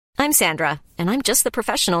I'm Sandra, and I'm just the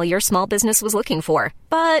professional your small business was looking for.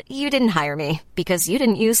 But you didn't hire me because you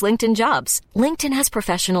didn't use LinkedIn Jobs. LinkedIn has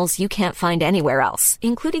professionals you can't find anywhere else,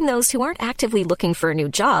 including those who aren't actively looking for a new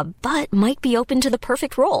job, but might be open to the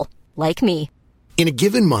perfect role, like me. In a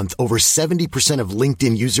given month, over 70% of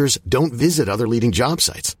LinkedIn users don't visit other leading job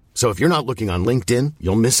sites. So if you're not looking on LinkedIn,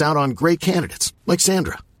 you'll miss out on great candidates like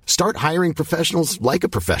Sandra. Start hiring professionals like a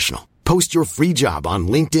professional. Post your free job on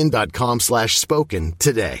linkedin.com/spoken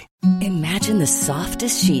today. Imagine the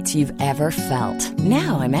softest sheets you've ever felt.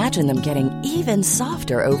 Now imagine them getting even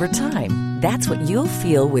softer over time. That's what you'll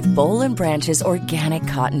feel with Boll & Branch's organic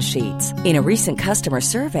cotton sheets. In a recent customer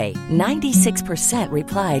survey, 96%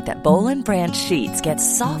 replied that Boll & Branch sheets get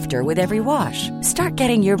softer with every wash. Start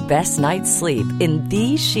getting your best night's sleep in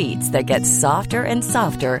these sheets that get softer and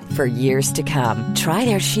softer for years to come. Try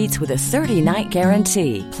their sheets with a 30-night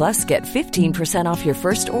guarantee. Plus, get 15% off your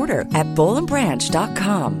first order at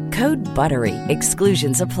bollandbranch.com. Code BUTTERY.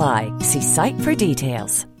 Exclusions apply. See site for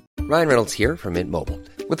details. Ryan Reynolds here from Mint Mobile.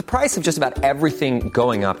 With the price of just about everything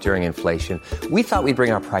going up during inflation, we thought we'd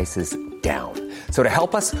bring our prices down. So to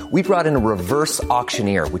help us, we brought in a reverse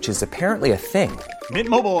auctioneer, which is apparently a thing. Mint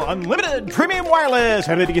Mobile Unlimited Premium Wireless.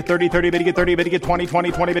 How to get 30, 30, bit to get 30, bit to get 20,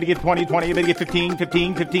 20, 20, bit to get 20, 20, bit to get 15,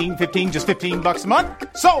 15, 15, 15, just $15 a month?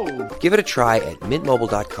 Sold! Give it a try at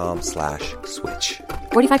mintmobile.com/switch.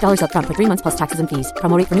 $45 up front for 3 months plus taxes and fees.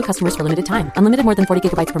 Promo rate for new customers for limited time. Unlimited more than 40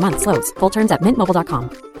 gigabytes per month. Slows full terms at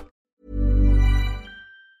mintmobile.com.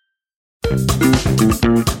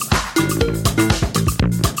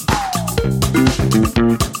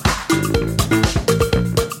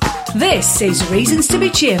 This is Reasons to be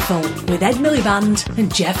Cheerful with Ed Miliband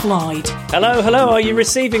and Jeff Lloyd. Hello, are you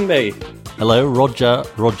receiving me? Hello, Roger,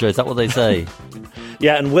 is that what they say?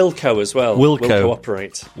 Yeah, and Wilco as well. Wilco. We'll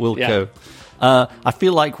cooperate. Wilco. Yeah. I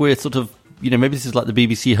feel like we're sort of, maybe this is like the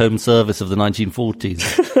BBC Home Service of the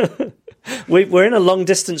 1940s. We're in a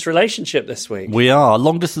long-distance relationship this week. We are.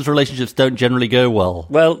 Long-distance relationships don't generally go well.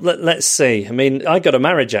 Well, let's see. I mean, I got a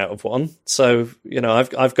marriage out of one, so,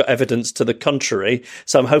 I've got evidence to the contrary,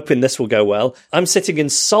 so I'm hoping this will go well. I'm sitting in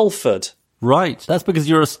Salford. Right. That's because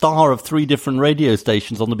you're a star of 3 different radio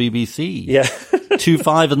stations on the BBC. Yeah. 2,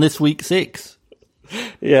 5, and this week 6.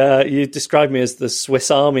 Yeah, you described me as the Swiss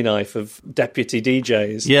Army knife of deputy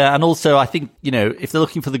DJs. Yeah, and also I think, if they're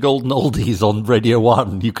looking for the golden oldies on Radio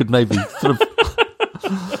 1, you could maybe sort of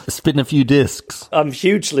spin a few discs. I'm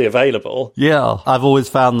hugely available. Yeah, I've always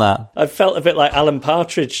found that. I've felt a bit like Alan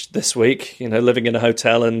Partridge this week, living in a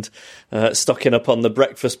hotel and stocking up on the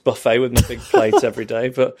breakfast buffet with my big plate every day.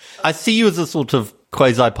 But I see you as a sort of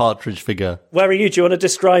quasi-Partridge figure. Where are you? Do you want to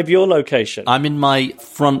describe your location? I'm in my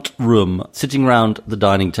front room, sitting round the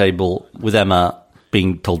dining table with Emma,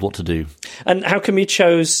 being told what to do. And how come you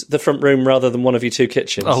chose the front room rather than one of your 2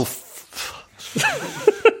 kitchens? Oh,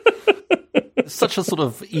 such a sort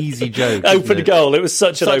of easy joke. Open goal. It was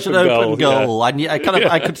such an open goal. Yeah.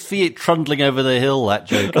 I could see it trundling over the hill, that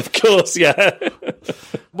joke. Of course, yeah.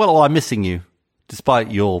 Well, I'm missing you,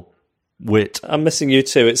 despite your wit. I'm missing you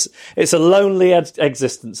too. It's a lonely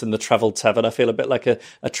existence in the Travel Tavern. I feel a bit like a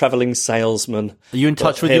travelling salesman. Are you in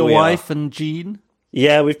touch with your wife and Jean?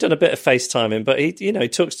 Yeah, we've done a bit of FaceTiming, but he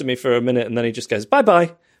talks to me for a minute and then he just goes,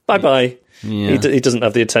 bye-bye. Bye-bye. Yeah. He doesn't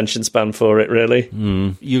have the attention span for it, really.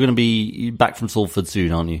 You're going to be back from Salford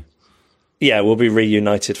soon, aren't you? Yeah, we'll be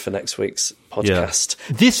reunited for next week's podcast.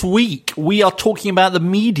 Yeah. This week, we are talking about the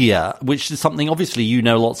media, which is something obviously you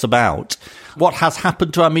know lots about. What has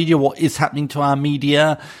happened to our media, what is happening to our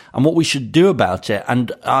media, and what we should do about it.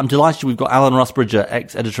 And I'm delighted we've got Alan Rusbridger,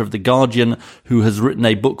 ex-editor of The Guardian, who has written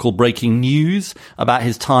a book called Breaking News about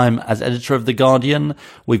his time as editor of The Guardian.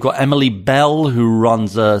 We've got Emily Bell, who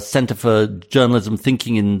runs a Centre for Journalism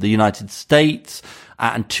Thinking in the United States.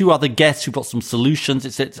 And 2 other guests who've got some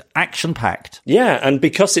solutions. It's action-packed. Yeah, and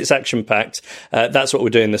because it's action-packed, that's what we're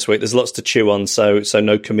doing this week. There's lots to chew on, so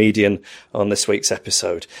no comedian on this week's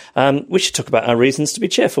episode. We should talk about our reasons to be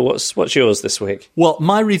cheerful. What's yours this week? Well,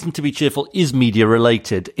 my reason to be cheerful is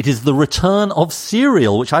media-related. It is the return of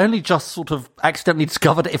Serial, which I only just sort of accidentally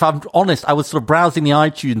discovered. If I'm honest, I was sort of browsing the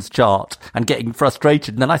iTunes chart and getting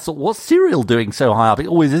frustrated. And then I thought, what's Serial doing so high up? It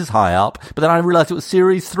always is high up. But then I realised it was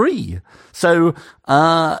Series 3. So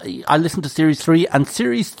I listened to Series 3, and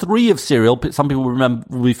Series 3 of Serial, some people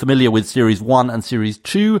will be familiar with Series 1 and Series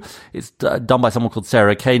 2. It's done by someone called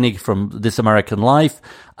Sarah Koenig from This American Life.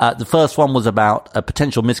 The first one was about a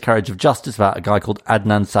potential miscarriage of justice about a guy called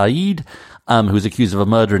Adnan Syed, who was accused of a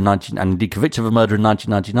murder and indeed convicted of a murder in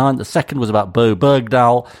 1999. The second was about Bo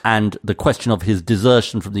Bergdahl and the question of his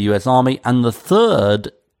desertion from the US Army. And the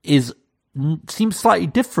third is seems slightly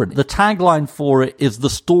different. The tagline for it is the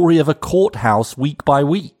story of a courthouse week by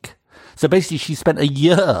week. So basically she spent a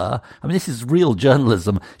year, I mean, this is real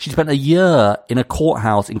journalism. She spent a year in a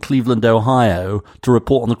courthouse in Cleveland, Ohio to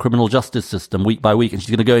report on the criminal justice system week by week. And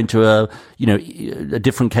she's going to go into a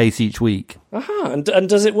different case each week. And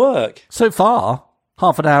does it work? So far,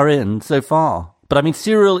 half an hour in, so far. But I mean,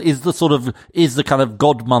 Serial is the kind of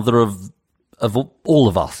godmother of all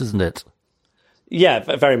of us, isn't it? Yeah,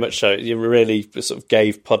 very much so. You really sort of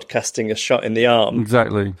gave podcasting a shot in the arm.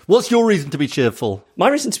 Exactly. What's your reason to be cheerful? My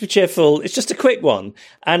reason to be cheerful is just a quick one,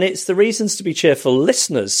 and it's the reasons to be cheerful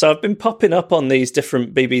listeners. So I've been popping up on these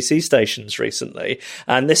different BBC stations recently,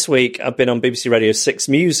 and this week I've been on BBC Radio 6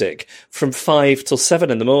 Music from 5 till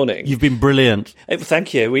 7 in the morning. You've been brilliant.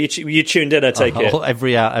 Thank you. Were you tuned in, I take it?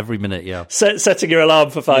 Every hour, every minute, yeah. Setting your alarm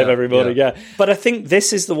for 5 every morning, yeah. But I think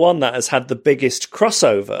this is the one that has had the biggest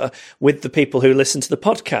crossover with the people who listen to the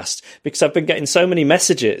podcast, because I've been getting so many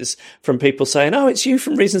messages from people saying, oh, it's you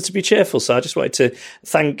from Reasons to be Cheerful. So I just wanted to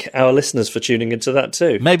thank our listeners for tuning into that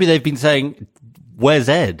too. Maybe they've been saying, where's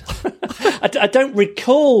Ed? I don't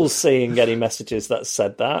recall seeing any messages that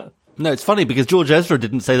said that. No, it's funny because George Ezra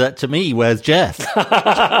didn't say that to me. Where's Jeff?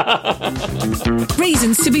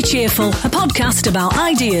 Reasons to be Cheerful, a podcast about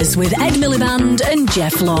ideas with Ed Miliband and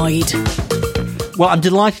Jeff Lloyd. Well, I'm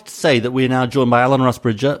delighted to say that we are now joined by Alan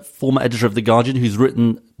Rusbridger, former editor of The Guardian, who's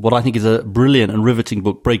written what I think is a brilliant and riveting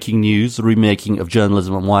book, Breaking News, the remaking of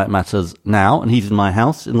journalism and why it matters now. And he's in my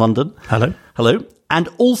house in London. Hello. Hello. And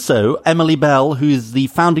also Emily Bell, who is the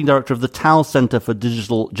founding director of the Tao Centre for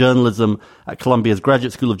Digital Journalism at Columbia's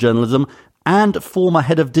Graduate School of Journalism and former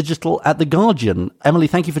head of digital at The Guardian. Emily,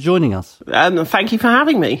 thank you for joining us. Thank you for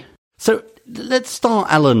having me. So let's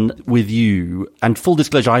start, Alan, with you. And full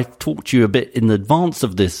disclosure, I talked to you a bit in advance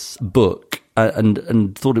of this book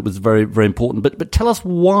and thought it was very, very important. But tell us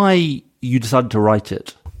why you decided to write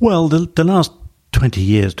it. Well, the last 20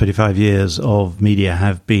 years, 25 years of media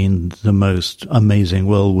have been the most amazing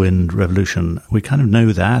whirlwind revolution. We kind of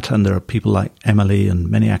know that, and there are people like Emily and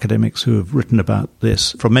many academics who have written about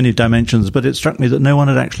this from many dimensions, but it struck me that no one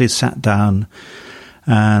had actually sat down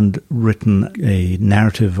and written a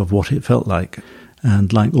narrative of what it felt like.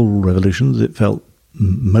 And like all revolutions, it felt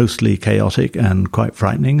mostly chaotic and quite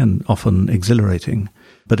frightening and often exhilarating.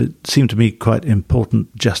 But it seemed to me quite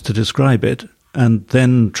important just to describe it and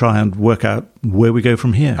then try and work out where we go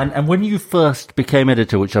from here. And when you first became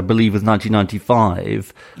editor, which I believe was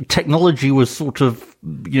 1995, technology was sort of,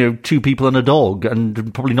 two people and a dog,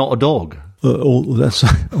 and probably not a dog. That's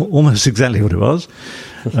almost exactly what it was.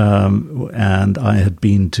 And I had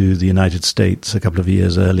been to the United States a couple of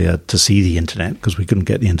years earlier to see the internet, because we couldn't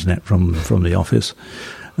get the internet from the office.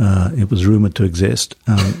 It was rumoured to exist.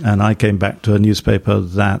 And I came back to a newspaper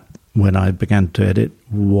that, when I began to edit,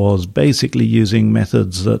 was basically using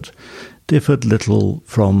methods that differed little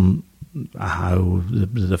from how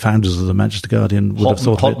the founders of the Manchester Guardian would have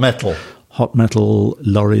thought of it. Hot metal,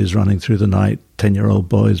 lorries running through the night, 10-year-old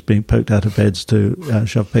boys being poked out of beds to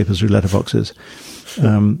shove papers through letterboxes.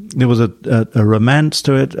 There was a romance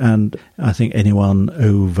to it, and I think anyone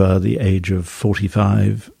over the age of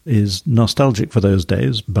 45 is nostalgic for those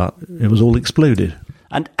days, but it was all exploded.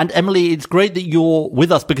 And Emily, it's great that you're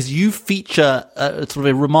with us, because you feature sort of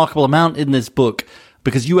a remarkable amount in this book,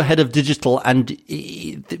 because you were head of digital, and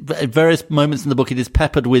at various moments in the book it is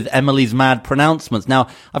peppered with Emily's mad pronouncements. Now,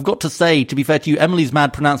 I've got to say, to be fair to you, Emily's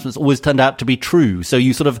mad pronouncements always turned out to be true. So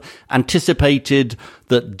you sort of anticipated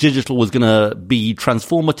that digital was going to be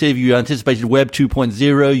transformative. You anticipated Web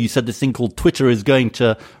 2.0. You said this thing called Twitter is going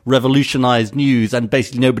to revolutionize news, and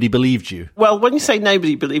basically nobody believed you. Well, when you say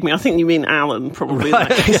nobody believed me, I think you mean Alan, probably.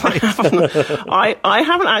 Right. In that case.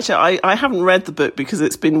 I haven't read the book because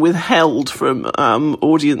it's been withheld from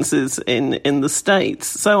audiences in the States.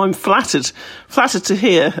 So I'm flattered to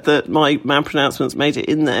hear that my mad pronouncements made it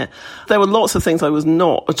in there. There were lots of things I was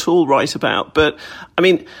not at all right about, but I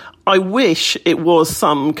mean, I wish it was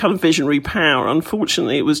some kind of visionary power.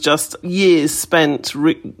 Unfortunately, it was just years spent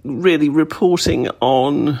really reporting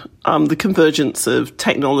on the convergence of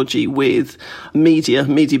technology with media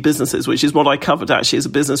businesses, which is what I covered actually as a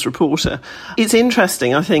business reporter. It's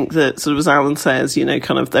interesting, I think, that sort of, as Alan says,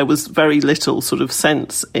 kind of there was very little sort of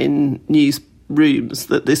sense in newsrooms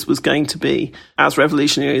that this was going to be as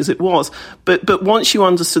revolutionary as it was. But once you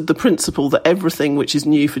understood the principle that everything which is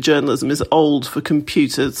new for journalism is old for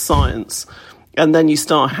computer science, and then you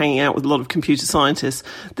start hanging out with a lot of computer scientists,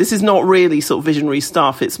 this is not really sort of visionary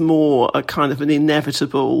stuff. It's more a kind of an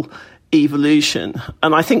inevitable evolution.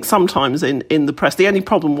 And I think sometimes in the press, the only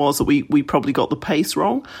problem was that we probably got the pace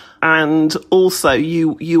wrong. And also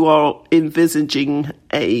you are envisaging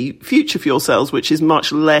a future for yourselves which is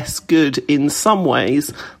much less good in some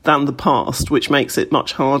ways than the past, which makes it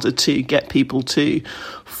much harder to get people to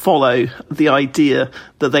follow the idea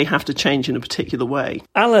that they have to change in a particular way.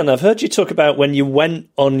 Alan, I've heard you talk about when you went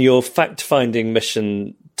on your fact-finding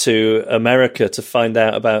mission to America to find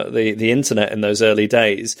out about the internet in those early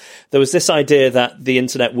days. There was this idea that the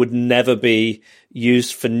internet would never be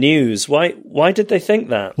used for news. Why did they think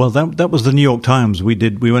that? Well, that was the New York Times. We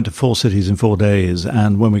went to 4 cities in 4 days,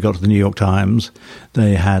 and when we got to the New York Times,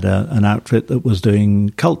 they had an outfit that was doing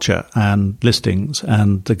culture and listings,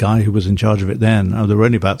 and the guy who was in charge of it then, there were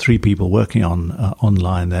only about 3 people working on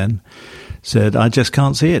online then, said, I just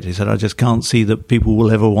can't see it. He said, I just can't see that people will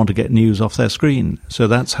ever want to get news off their screen. So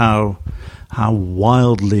that's how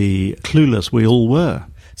wildly clueless we all were.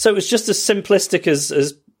 So it was just as simplistic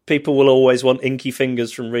as people will always want inky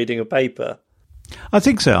fingers from reading a paper? I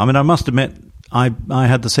think so. I mean, I must admit, I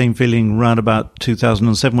had the same feeling round about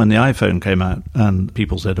 2007 when the iPhone came out, and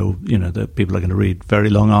people said, that people are going to read very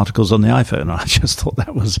long articles on the iPhone. I just thought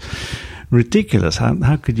that was ridiculous.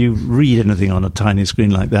 How could you read anything on a tiny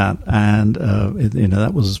screen like that? And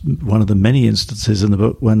that was one of the many instances in the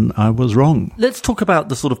book when I was wrong. Let's talk about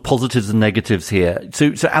the sort of positives and negatives here.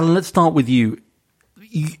 So Alan, let's start with you.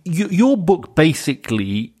 Your book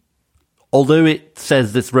basically, although it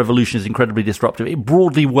says this revolution is incredibly disruptive, it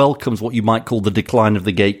broadly welcomes what you might call the decline of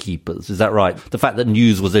the gatekeepers. Is that right? The fact that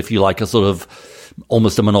news was, if you like, a sort of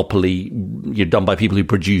almost a monopoly done by people who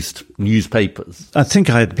produced newspapers. I think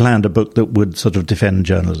I had planned a book that would sort of defend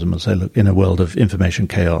journalism and say, look, in a world of information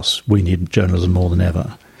chaos, we need journalism more than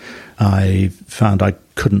ever. I found I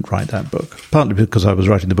couldn't write that book, partly because I was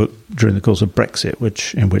writing the book during the course of Brexit,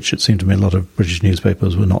 in which it seemed to me a lot of British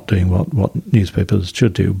newspapers were not doing what newspapers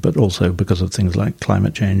should do, but also because of things like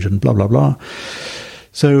climate change and blah, blah, blah.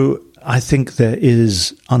 So I think there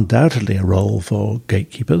is undoubtedly a role for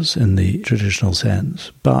gatekeepers in the traditional sense,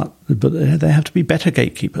 but they have to be better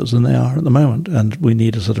gatekeepers than they are at the moment. And we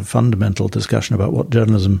need a sort of fundamental discussion about what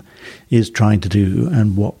journalism is trying to do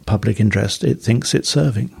and what public interest it thinks it's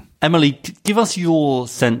serving. Emily, give us your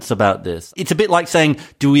sense about this. It's a bit like saying,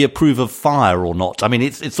 do we approve of fire or not? I mean,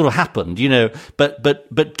 it's sort of happened,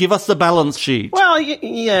 but give us the balance sheet. Well,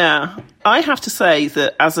 yeah. I have to say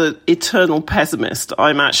that as an eternal pessimist,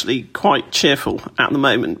 I'm actually quite cheerful at the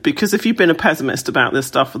moment, because if you've been a pessimist about this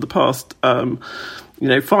stuff for the past 5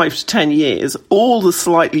 to 10 years, all the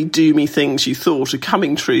slightly doomy things you thought are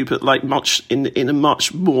coming true, but like much in a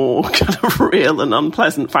much more kind of real and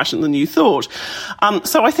unpleasant fashion than you thought.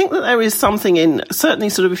 So I think that there is something in, certainly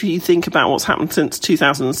sort of if you think about what's happened since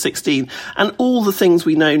 2016 and all the things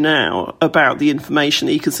we know now about the information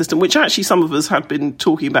ecosystem, which actually some of us had been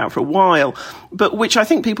talking about for a while, but which I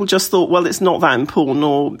think people just thought, well, it's not that important,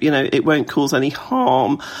 or, it won't cause any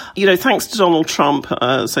harm. Thanks to Donald Trump,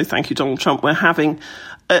 so thank you, Donald Trump, we're having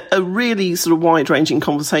a really sort of wide-ranging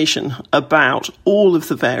conversation about all of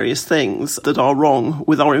the various things that are wrong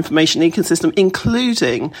with our information ecosystem,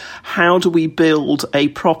 including how do we build a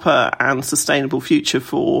proper and sustainable future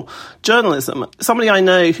for journalism. Somebody I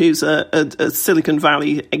know who's a Silicon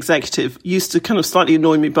Valley executive used to kind of slightly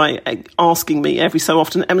annoy me by asking me every so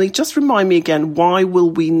often, Emily, just remind me again, why will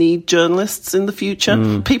we need journalists in the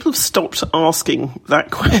future? People have stopped asking that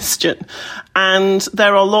question. And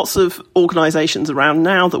there are lots of organisations around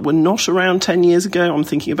now that were not around 10 years ago. I'm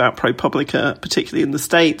thinking about ProPublica, particularly in the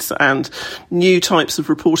States, and new types of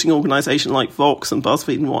reporting organisation like Vox and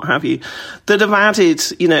BuzzFeed and what have you, that have added,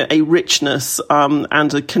 a richness and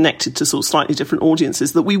are connected to sort of slightly different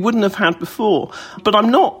audiences that we wouldn't have had before. But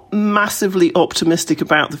I'm not massively optimistic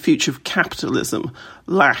about the future of capitalism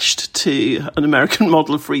lashed to an American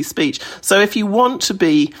model of free speech. So if you want to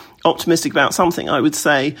be optimistic about something, I would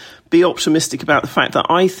say be optimistic about the fact that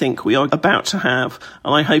I think we are about to have,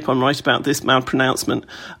 and I hope I'm right about this malpronouncement,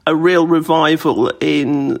 a real revival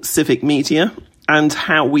in civic media and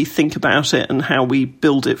how we think about it and how we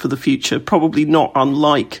build it for the future, probably not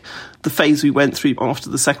unlike the phase we went through after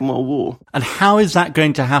the Second World War. And how is that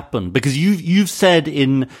going to happen? Because you've said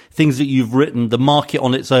in things that you've written, the market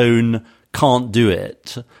on its own can't do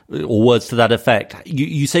it, or words to that effect.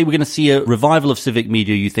 You say we're going to see a revival of civic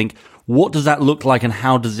media, you think. What does that look like and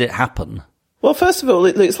how does it happen? Well, first of all,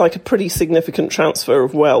 it looks like a pretty significant transfer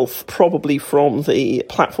of wealth, probably from the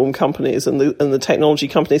platform companies and the technology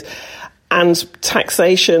companies. and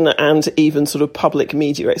taxation and even sort of public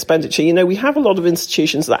media expenditure. You know, we have a lot of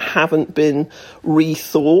institutions that haven't been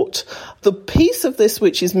rethought. The piece of this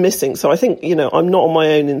which is missing, so I think, you know, I'm not on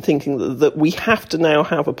my own in thinking that we have to now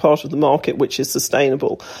have a part of the market which is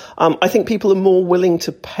sustainable. I think people are more willing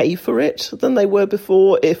to pay for it than they were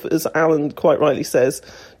before if, as Alan quite rightly says,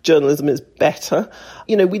 journalism is better.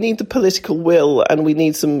 You know, we need the political will and we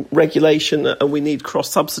need some regulation and we need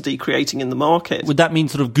cross-subsidy creating in the market. Would that mean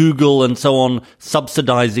sort of Google and so on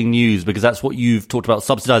subsidising news? Because that's what you've talked about,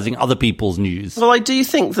 subsidising other people's news. Well, I do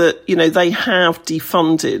think that, you know, they have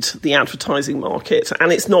defunded the advertising market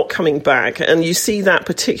and it's not coming back. And you see that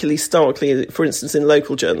particularly starkly, for instance, in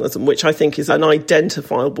local journalism, which I think is an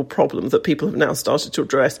identifiable problem that people have now started to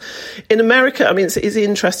address. In America, I mean, it's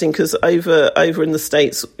interesting because over in the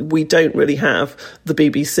States, we don't really have the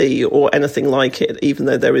BBC or anything like it, even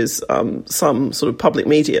though there is some sort of public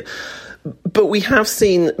media. But we have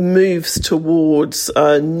seen moves towards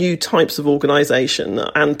new types of organisation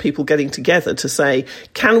and people getting together to say,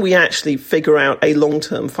 can we actually figure out a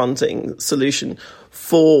long-term funding solution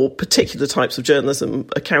for particular types of journalism,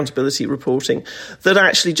 accountability reporting, that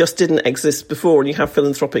actually just didn't exist before. And you have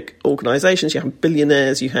philanthropic organisations, you have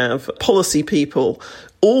billionaires, you have policy people,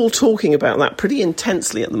 all talking about that pretty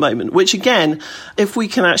intensely at the moment, which again, if we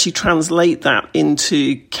can actually translate that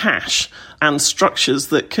into cash and structures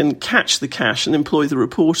that can catch the cash and employ the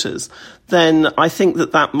reporters, then I think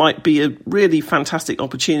that might be a really fantastic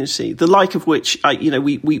opportunity, the like of which,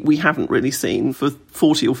 we haven't really seen for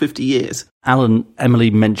 40 or 50 years. Alan, Emily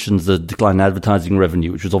mentions the decline in advertising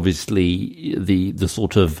revenue, which was obviously the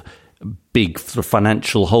sort of big sort of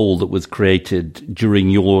financial hole that was created during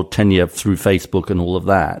your tenure through Facebook and all of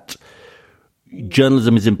that.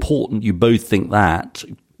 Journalism is important. You both think that.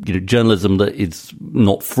 You know, journalism that is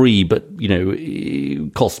not free, but, you know,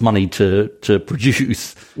 it costs money to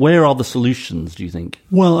produce. Where are the solutions, do you think?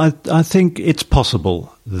 Well, I think it's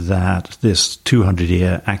possible that this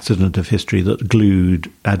 200-year accident of history that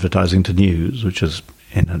glued advertising to news, which is,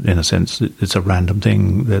 in a sense, it's a random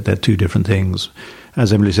thing, they're two different things,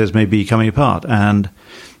 as Emily says, may be coming apart. And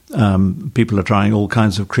people are trying all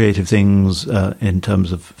kinds of creative things in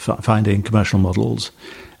terms of finding commercial models.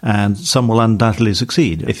 And some will undoubtedly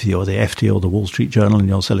succeed. If you're the FT or the Wall Street Journal and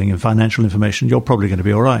you're selling financial information, you're probably going to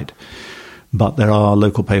be all right. But there are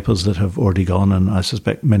local papers that have already gone, and I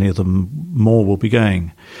suspect many of them more will be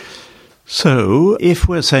going. So if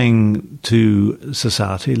we're saying to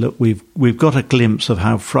society, look, we've got a glimpse of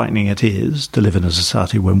how frightening it is to live in a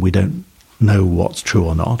society when we don't know what's true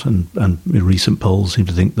or not, and recent polls seem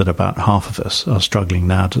to think that about half of us are struggling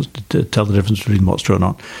now to tell the difference between what's true or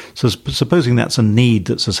not. So supposing that's a need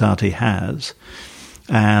that society has,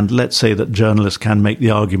 and let's say that journalists can make the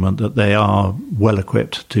argument that they are well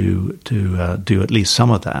equipped to do at least some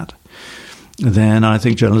of that, then I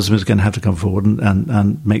think journalism is going to have to come forward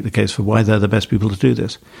and make the case for why they're the best people to do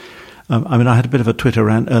this. I had a bit of a Twitter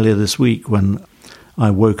rant earlier this week when I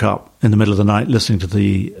woke up in the middle of the night listening to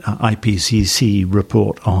the IPCC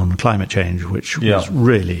report on climate change, which was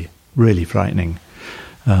really, really frightening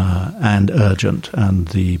and urgent, and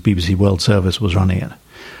the BBC World Service was running it.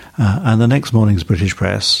 And the next morning's British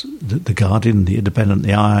press, the Guardian, the Independent,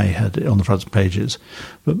 the Eye had it on the front pages,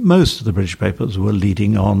 but most of the British papers were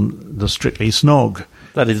leading on the Strictly Snog.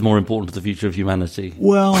 That is more important to the future of humanity.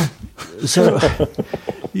 Well, so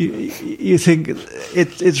you think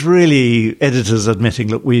it's really editors admitting,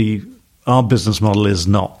 look, our business model is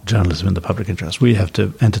not journalism in the public interest. We have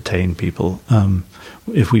to entertain people.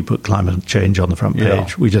 If we put climate change on the front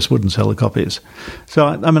page, we just wouldn't sell the copies. So,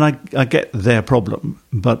 I get their problem,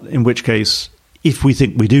 but in which case, if we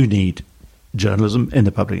think we do need journalism in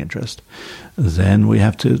the public interest, then we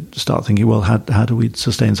have to start thinking, well, how do we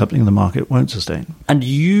sustain something the market won't sustain? And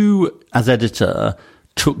you, as editor,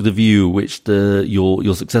 took the view, which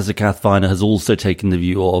your successor, Kath Viner, has also taken the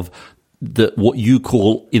view of, that what you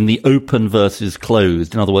call in the open versus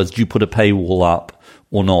closed. In other words, do you put a paywall up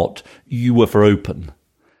or not? You were for open.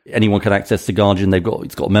 Anyone can access The Guardian.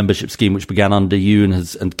 It's got a membership scheme which began under you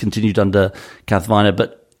and continued under Kath Viner,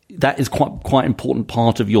 but that is quite important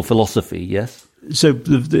part of your philosophy, yes? So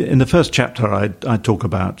in the first chapter, I talk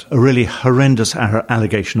about a really horrendous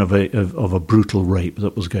allegation of a brutal rape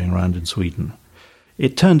that was going around in Sweden.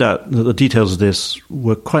 It turned out that the details of this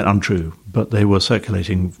were quite untrue, but they were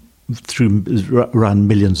circulating around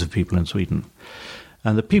millions of people in Sweden.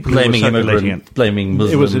 And the people blaming who were circulating it, blaming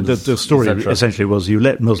Muslims, the story essentially was, you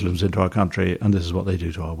let Muslims into our country and this is what they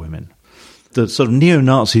do to our women. The sort of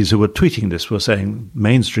neo-Nazis who were tweeting this were saying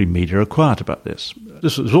mainstream media are quiet about this.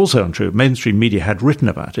 This was also untrue. Mainstream media had written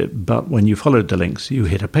about it, but when you followed the links, you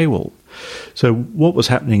hit a paywall. So what was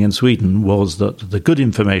happening in Sweden was that the good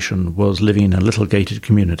information was living in a little gated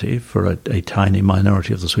community for a tiny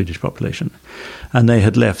minority of the Swedish population, and they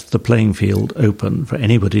had left the playing field open for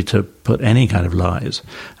anybody to put any kind of lies.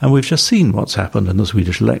 And we've just seen what's happened in the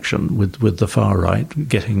Swedish election with the far right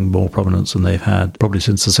getting more prominence than they've had probably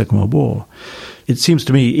since the Second World War. It seems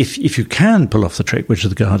to me if you can pull off the trick, which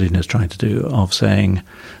The Guardian is trying to do, of saying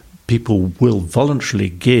people will voluntarily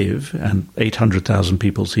give, and 800,000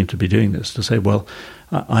 people seem to be doing this, to say, well,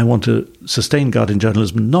 I want to sustain Guardian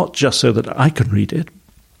journalism not just so that I can read it,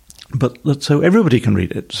 but so everybody can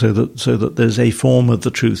read it, so that there's a form of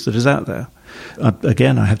the truth that is out there.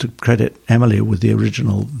 Again, I have to credit Emily with the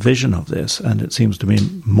original vision of this, and it seems to me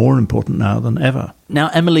more important now than ever. Now,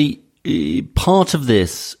 Emily, part of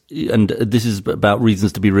this, and this is about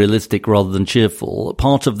reasons to be realistic rather than cheerful,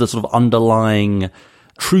 part of the sort of underlying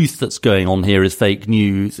truth that's going on here is fake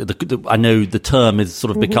news. I know the term has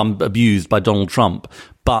sort of become abused by Donald Trump,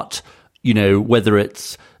 but, you know, whether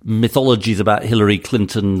it's mythologies about Hillary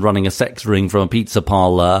Clinton running a sex ring from a pizza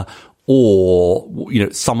parlor, or, you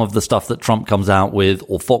know, some of the stuff that Trump comes out with,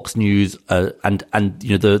 or Fox News, and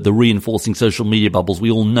you know, the reinforcing social media bubbles,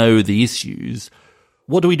 we all know the issues.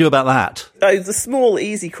 What do we do about that? Oh, the small,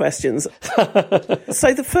 easy questions.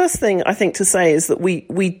 So the first thing I think to say is that we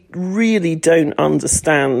really don't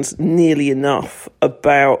understand nearly enough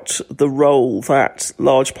about the role that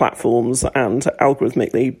large platforms and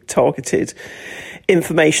algorithmically targeted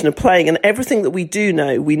information are playing. And everything that we do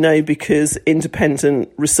know, we know because independent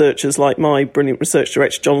researchers like my brilliant research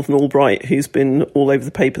director, Jonathan Albright, who's been all over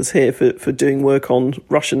the papers here for doing work on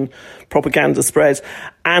Russian propaganda spread,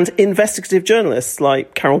 and investigative journalists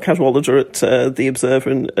like Carol Cadwallader at The Observer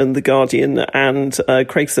and The Guardian, and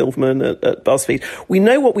Craig Silverman at BuzzFeed. We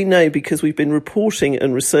know what we know because we've been reporting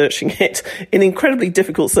and researching it in incredibly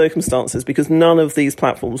difficult circumstances, because none of these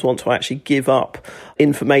platforms want to actually give up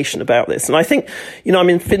information about this. And I think, you know, I'm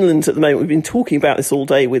in Finland at the moment. We've been talking about this all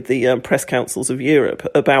day with the press councils of Europe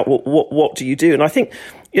about what do you do? And I think,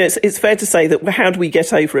 you know, it's fair to say that how do we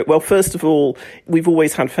get over it? Well, first of all, we've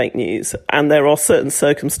always had fake news, and there are certain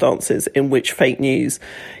circumstances in which fake news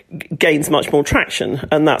gains much more traction,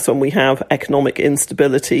 and that's when we have economic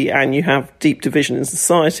instability and you have deep division in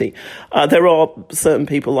society. There are certain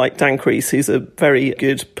people like Dan Kreis, who's a very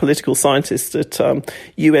good political scientist at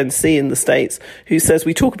UNC in the States, who says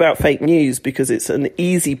we talk about fake news because it's an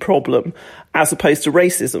easy problem as opposed to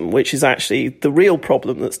racism, which is actually the real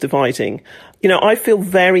problem that's dividing. You know, I feel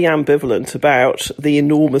very ambivalent about the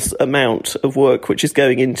enormous amount of work which is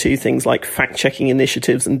going into things like fact-checking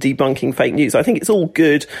initiatives and debunking fake news. I think it's all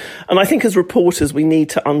good. And I think as reporters, we need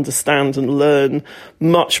to understand and learn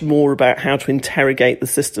much more about how to interrogate the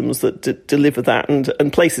systems that deliver that.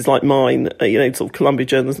 And places like mine, you know, sort of Columbia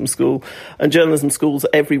Journalism School and journalism schools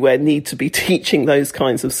everywhere need to be teaching those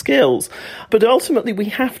kinds of skills. But ultimately, we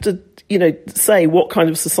have to, you know, say what kind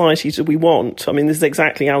of society do we want? I mean, this is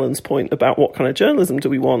exactly Alan's point about what kind of journalism do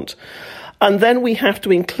we want? And then we have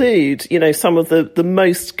to include, you know, some of the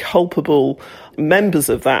most culpable members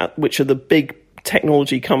of that, which are the big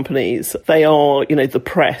technology companies. They are, you know, the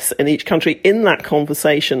press in each country in that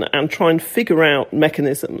conversation, and try and figure out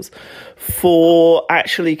mechanisms for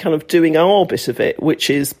actually kind of doing our bit of it, which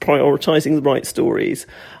is prioritising the right stories,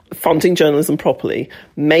 funding journalism properly,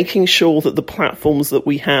 making sure that the platforms that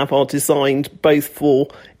we have are designed both for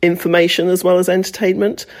information as well as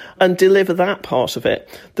entertainment, and deliver that part of it.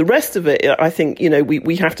 The rest of it, I think, you know,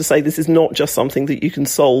 we have to say this is not just something that you can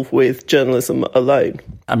solve with journalism alone.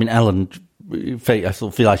 I mean, Alan, I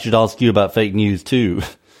sort of feel I should ask you about fake news too.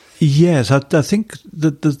 Yes, I think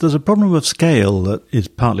that there's a problem of scale that is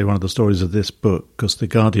partly one of the stories of this book, because The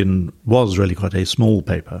Guardian was really quite a small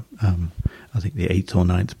paper. I think the 8th or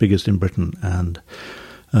 9th biggest in Britain, and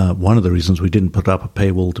one of the reasons we didn't put up a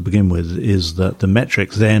paywall to begin with is that the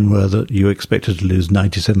metrics then were that you expected to lose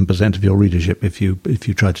 97% of your readership if you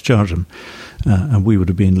tried to charge them, and we would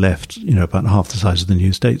have been left, you know, about half the size of the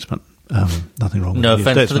New Statesman. Nothing wrong with No the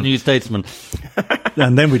offence to the New Statesman.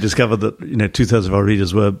 And then we discovered that, you know, 2/3 of our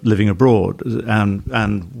readers were living abroad, and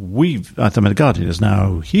The Guardian is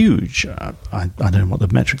now huge. I don't know what the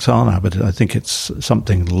metrics are now, but I think it's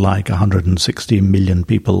something like 160 million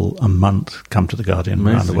people a month come to The Guardian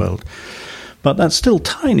around the world. But that's still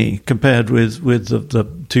tiny compared with the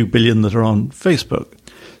 2 billion that are on Facebook.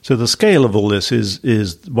 So the scale of all this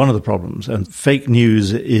is one of the problems, and fake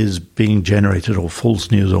news is being generated, or false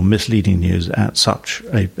news or misleading news, at such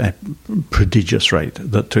a prodigious rate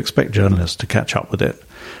that to expect journalists to catch up with it,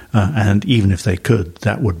 and even if they could,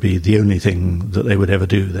 that would be the only thing that they would ever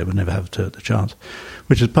do. They would never have the chance,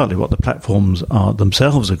 which is partly what the platforms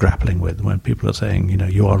themselves are grappling with when people are saying,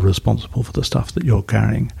 you are responsible for the stuff that you're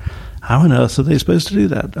carrying. How on earth are they supposed to do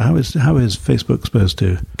that? How is Facebook supposed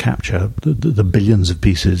to capture the billions of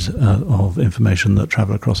pieces of information that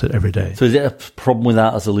travel across it every day? So is it a problem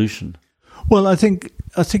without a solution? Well, I think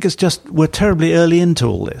it's just we're terribly early into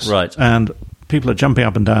all this. Right. And people are jumping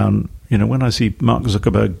up and down. When I see Mark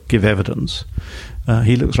Zuckerberg give evidence,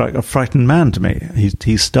 he looks like a frightened man to me.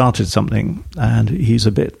 He started something, and he's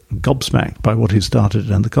a bit gobsmacked by what he started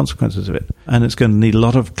and the consequences of it. And it's going to need a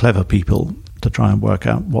lot of clever people to try and work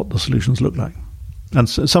out what the solutions look like. And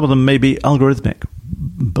some of them may be algorithmic,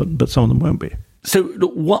 but some of them won't be. So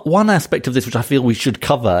one aspect of this which I feel we should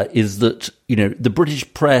cover is that, the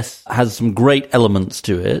British press has some great elements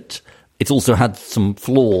to it. It's also had some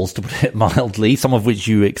flaws, to put it mildly, some of which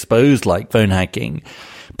you exposed, like phone hacking.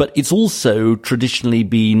 But it's also traditionally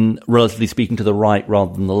been, relatively speaking, to the right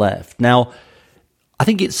rather than the left. Now, I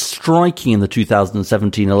think it's striking in the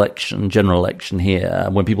 2017 general election here,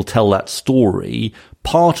 when people tell that story,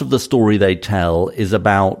 part of the story they tell is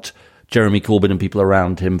about Jeremy Corbyn and people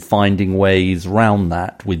around him finding ways around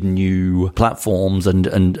that with new platforms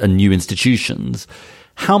and new institutions.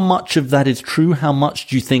 How much of that is true? How much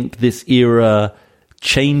do you think this era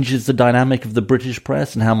changes the dynamic of the British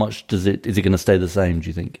press, and how much is it going to stay the same, do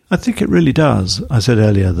you think? I think it really does. I said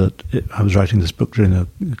earlier that I was writing this book during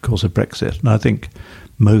the course of Brexit, and I think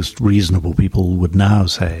most reasonable people would now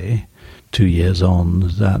say, 2 years on,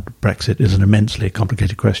 that Brexit is an immensely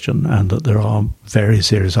complicated question and that there are very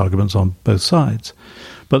serious arguments on both sides.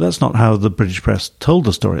 But that's not how the British press told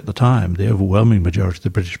the story at the time. The overwhelming majority of the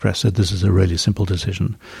British press said this is a really simple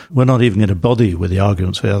decision. We're not even going to bother with the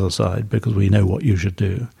arguments for the other side because we know what you should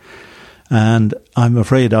do. And I'm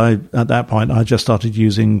afraid at that point, I just started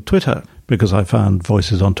using Twitter because I found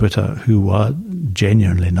voices on Twitter who were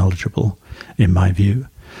genuinely knowledgeable, in my view.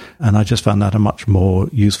 And I just found that a much more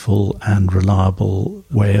useful and reliable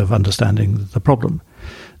way of understanding the problem.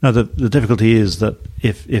 Now, the difficulty is that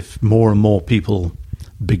if more and more people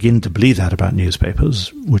begin to believe that about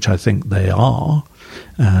newspapers, which I think they are,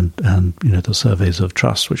 and the surveys of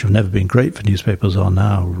trust, which have never been great for newspapers, are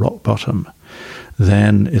now rock bottom,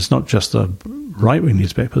 then it's not just the right-wing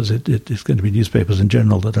newspapers, it's going to be newspapers in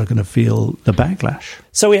general that are going to feel the backlash.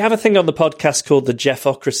 So we have a thing on the podcast called the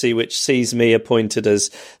Jeffocracy, which sees me appointed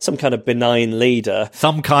as some kind of benign leader.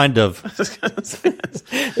 Some kind of.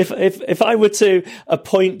 If I were to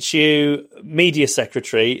appoint you media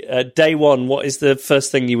secretary, day one, what is the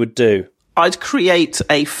first thing you would do? I'd create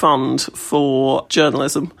a fund for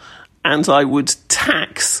journalism, and I would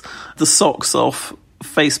tax the socks off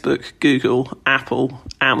Facebook, Google, Apple,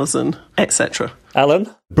 Amazon, etc. Alan?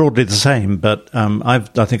 Broadly the same, but I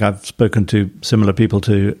think I've spoken to similar people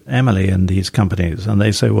to Emily and these companies, and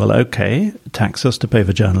they say, well, okay, tax us to pay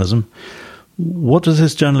for journalism. What does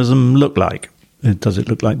this journalism look like? Does it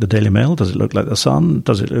look like the Daily Mail? Does it look like the Sun?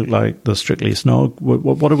 Does it look like the Strictly Snog?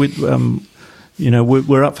 What are we...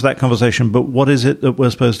 we're up for that conversation, but what is it that we're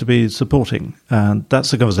supposed to be supporting? And that's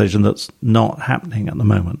the conversation that's not happening at the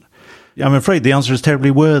moment. I'm afraid the answer is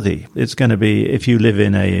terribly worthy. It's going to be, if you live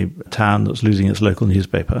in a town that's losing its local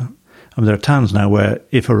newspaper, there are towns now where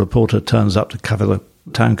if a reporter turns up to cover the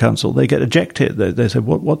town council, they get ejected. They say,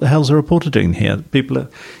 what the hell's a reporter doing here? People are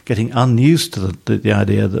getting unused to the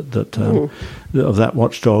idea of that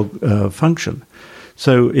watchdog function.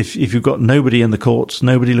 So if you've got nobody in the courts,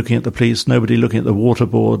 nobody looking at the police, nobody looking at the water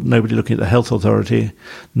board, nobody looking at the health authority,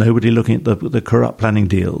 nobody looking at the corrupt planning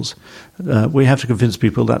deals, we have to convince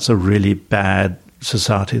people that's a really bad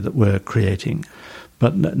society that we're creating.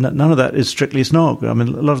 But none of that is strictly snog. A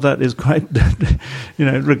lot of that is quite,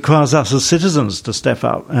 it requires us as citizens to step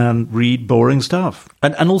up and read boring stuff.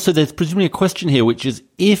 And also there's presumably a question here, which is,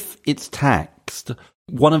 if it's taxed,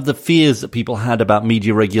 one of the fears that people had about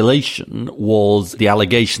media regulation was the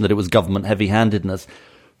allegation that it was government heavy-handedness.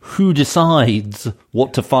 Who decides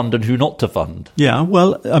what to fund and who not to fund? Yeah,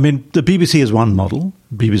 well, the BBC is one model.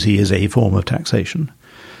 BBC is a form of taxation.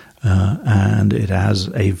 And it has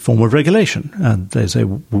a form of regulation. And they say,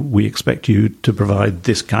 we expect you to provide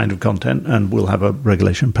this kind of content, and we'll have a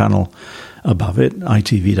regulation panel above it.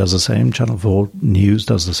 ITV does the same. Channel 4 News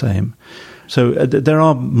does the same. So there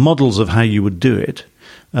are models of how you would do it.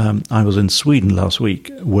 I was in Sweden last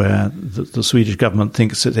week, where the Swedish government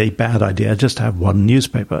thinks it's a bad idea just to have one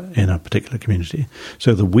newspaper in a particular community.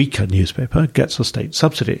 So the weaker newspaper gets a state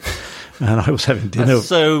subsidy. And I was having dinner.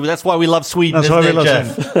 So that's why we love Sweden, that's why we love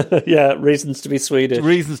Jeff? Yeah, reasons to be Swedish.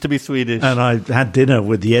 Reasons to be Swedish. And I had dinner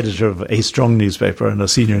with the editor of a strong newspaper and a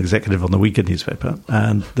senior executive on the weaker newspaper.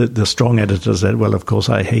 And the strong editor said, well, of course,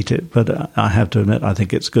 I hate it, but I have to admit, I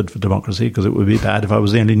think it's good for democracy, because it would be bad if I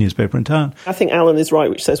was the only newspaper in town. I think Alan is right,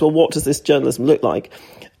 which says, well, what does this journalism look like?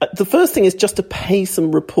 The first thing is just to pay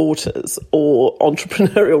some reporters or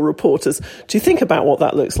entrepreneurial reporters to think about what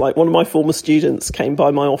that looks like. One of my former students came by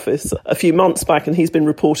my office a few months back, and he's been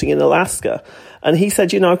reporting in Alaska. And he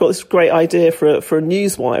said, I've got this great idea for a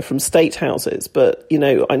newswire from state houses, but,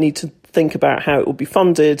 I need to think about how it would be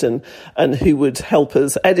funded and who would help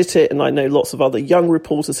us edit it. And I know lots of other young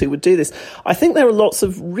reporters who would do this. I think there are lots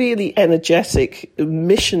of really energetic,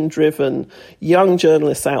 mission-driven young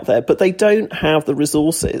journalists out there, but they don't have the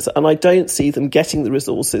resources, and I don't see them getting the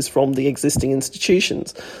resources from the existing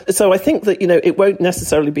institutions. So I think that, it won't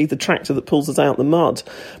necessarily be the tractor that pulls us out the mud,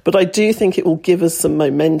 but I do think it will give us some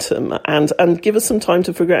momentum and give us some time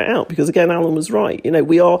to figure it out, because again, Alan was right.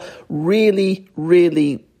 We are really,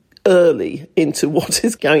 really early into what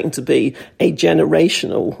is going to be a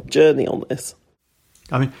generational journey on this.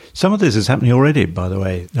 I mean, some of this is happening already, by the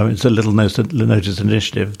way. It's a little notice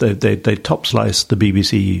initiative. They top sliced the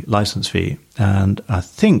BBC licence fee, and I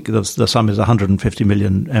think the sum is 150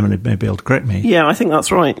 million. Emily may be able to correct me. Yeah, I think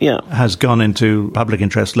that's right, yeah. Has gone into public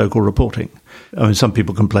interest local reporting. I mean, some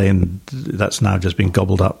people complain that's now just been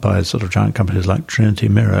gobbled up by sort of giant companies like Trinity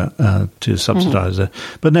Mirror to subsidise it.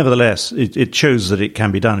 But nevertheless, it shows that it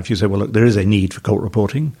can be done. If you say, well, look, there is a need for court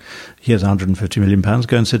reporting. Here's 150 million pounds.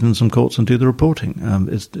 Go and sit in some courts and do the reporting.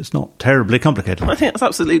 It's not terribly complicated. I think that's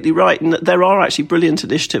absolutely right. And there are actually brilliant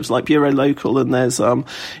initiatives like Bureau Local, and there's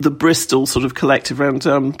the Bristol sort of collective around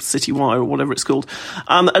Citywire or whatever it's called.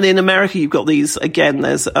 And in America, you've got these, again,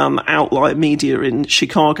 there's Outlier Media in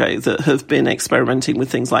Chicago that have been experimenting with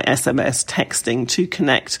things like SMS texting to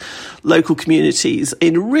connect local communities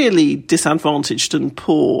in really disadvantaged and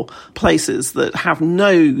poor places that have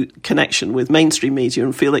no connection with mainstream media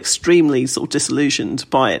and feel extremely sort of disillusioned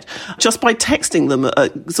by it. Just by texting them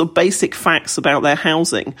sort of basic facts about their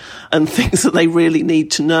housing and things that they really need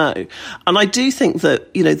to know. And I do think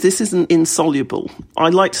that, this isn't insoluble. I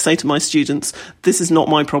like to say to my students, this is not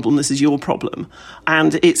my problem, this is your problem.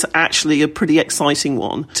 And it's actually a pretty exciting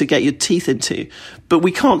one to get your teeth into. But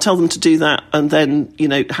we can't tell them to do that and then,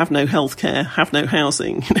 have no healthcare, have no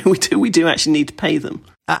housing. We do actually need to pay them.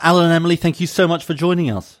 Alan and Emily, thank you so much for joining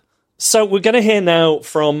us. So we're going to hear now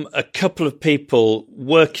from a couple of people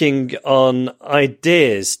working on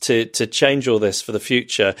ideas to change all this for the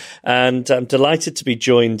future. And I'm delighted to be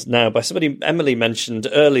joined now by somebody Emily mentioned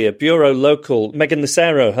earlier, Bureau Local. Megan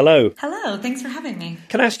Lucero, hello. Hello, thanks for having me.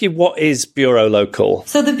 Can I ask you, what is Bureau Local?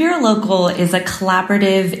 So the Bureau Local is a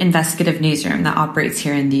collaborative investigative newsroom that operates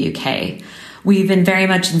here in the UK. We've been very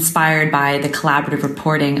much inspired by the collaborative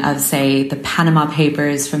reporting of, say, the Panama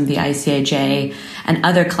Papers from the ICIJ and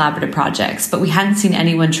other collaborative projects, but we hadn't seen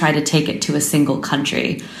anyone try to take it to a single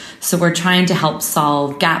country. So we're trying to help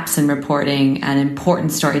solve gaps in reporting and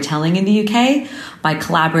important storytelling in the UK by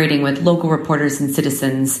collaborating with local reporters and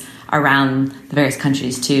citizens around the various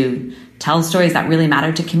countries to tell stories that really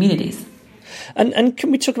matter to communities. And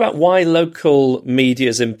can we talk about why local media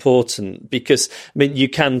is important? Because, you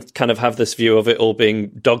can kind of have this view of it all being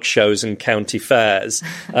dog shows and county fairs,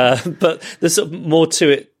 but there's sort of more to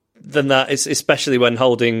it than that, especially when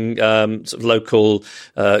holding sort of local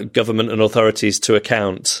government and authorities to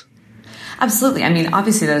account. Absolutely.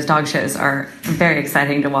 Obviously those dog shows are very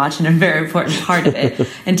exciting to watch and a very important part of it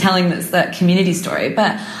in telling that community story.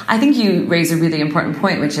 But I think you raise a really important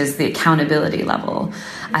point, which is the accountability level.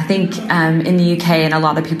 I think in the UK, and a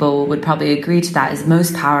lot of people would probably agree to that, is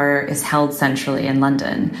most power is held centrally in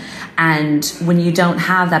London. And when you don't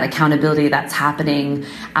have that accountability that's happening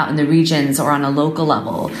out in the regions or on a local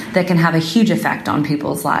level, that can have a huge effect on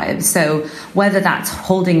people's lives. So whether that's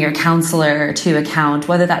holding your councillor to account,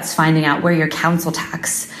 whether that's finding out where your council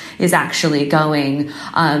tax is actually going,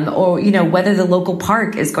 or whether the local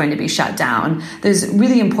park is going to be shut down, there's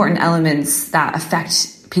really important elements that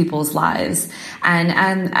affect people's lives.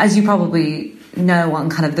 And as you probably know, on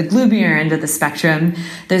kind of the gloomier end of the spectrum,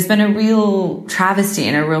 there's been a real travesty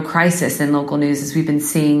and a real crisis in local news as we've been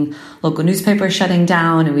seeing local newspapers shutting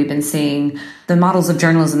down, and we've been seeing the models of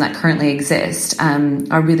journalism that currently exist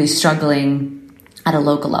are really struggling at a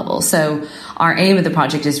local level. So our aim of the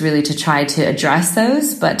project is really to try to address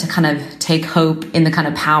those, but to kind of take hope in the kind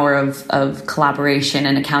of power of collaboration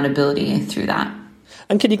and accountability through that.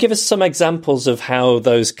 And can you give us some examples of how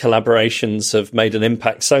those collaborations have made an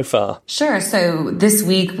impact so far? Sure. So this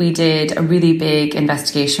week we did a really big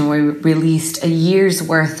investigation where we released a year's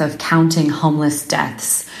worth of counting homeless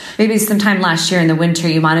deaths. Maybe sometime last year in the winter,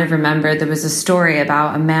 you might have remembered there was a story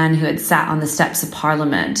about a man who had sat on the steps of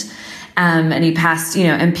Parliament. And he passed,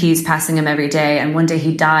 MPs passing him every day. And one day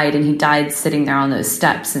he died sitting there on those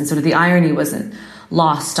steps. And sort of the irony wasn't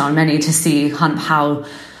lost on many to see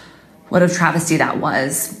what a travesty that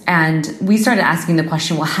was. And we started asking the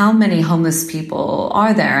question, well, how many homeless people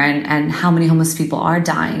are there and how many homeless people are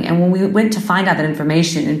dying? And when we went to find out that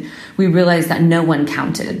information, we realized that no one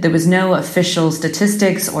counted. There was no official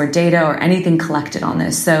statistics or data or anything collected on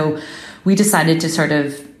this. So we decided to sort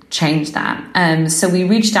of change that. So we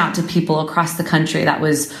reached out to people across the country. That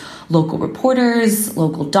was local reporters,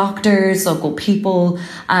 local doctors, local people.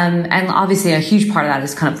 And obviously a huge part of that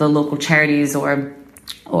is kind of the local charities or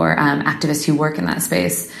activists who work in that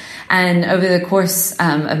space. And over the course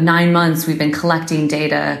of 9 months, we've been collecting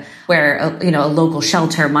data where a local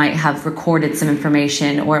shelter might have recorded some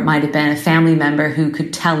information, or it might have been a family member who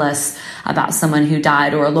could tell us about someone who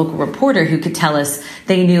died, or a local reporter who could tell us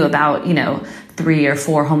they knew about 3 or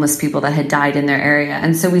 4 homeless people that had died in their area.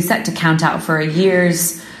 And so we set to count out for a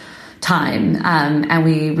year's time. And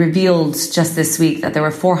we revealed just this week that there were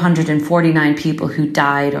 449 people who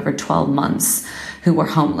died over 12 months who were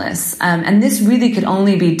homeless. And this really could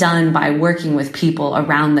only be done by working with people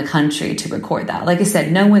around the country to record that. Like I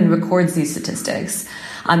said, no one records these statistics.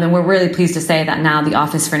 And we're really pleased to say that now the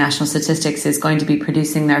Office for National Statistics is going to be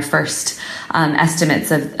producing their first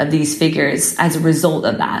estimates of these figures as a result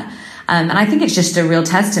of that. And I think it's just a real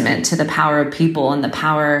testament to the power of people and the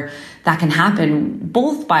power that can happen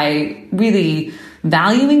both by really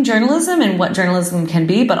valuing journalism and what journalism can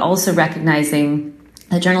be, but also recognizing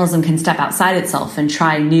that journalism can step outside itself and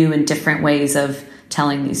try new and different ways of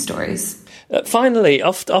telling these stories. Finally,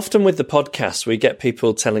 often with the podcast, we get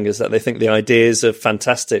people telling us that they think the ideas are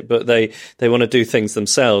fantastic, but they want to do things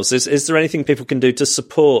themselves. Is there anything people can do to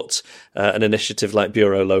support an initiative like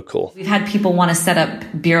Bureau Local? We've had people want to set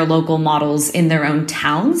up Bureau Local models in their own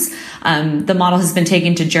towns. The model has been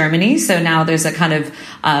taken to Germany, so now there's a kind of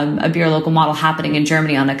a Bureau Local model happening in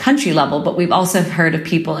Germany on a country level, but we've also heard of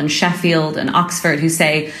people in Sheffield and Oxford who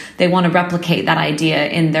say they want to replicate that idea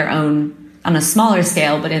in their own, on a smaller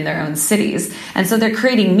scale, but in their own cities. And so they're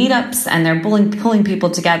creating meetups and they're pulling people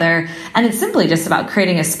together. And it's simply just about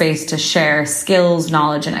creating a space to share skills,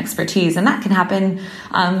 knowledge, and expertise. And that can happen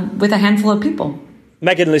with a handful of people.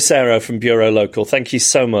 Megan Lucero from Bureau Local, thank you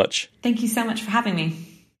so much. Thank you so much for having me.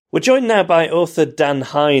 We're joined now by author Dan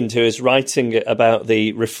Hind, who is writing about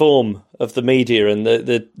the reform of the media and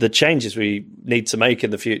the changes we need to make in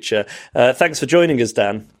the future. Thanks for joining us,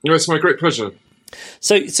 Dan. No, it's my great pleasure.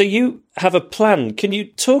 So you have a plan. Can you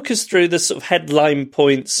talk us through the sort of headline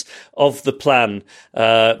points of the plan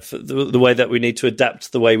for the way that we need to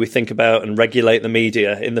adapt the way we think about and regulate the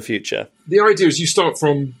media in the future? The idea is you start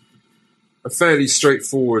from a fairly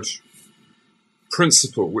straightforward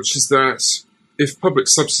principle, which is that if public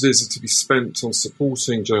subsidies are to be spent on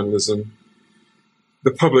supporting journalism,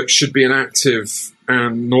 the public should be an active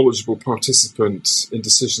and knowledgeable participant in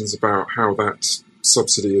decisions about how that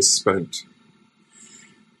subsidy is spent.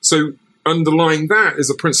 So underlying that is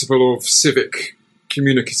a principle of civic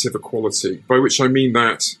communicative equality, by which I mean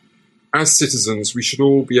that as citizens, we should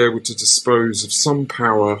all be able to dispose of some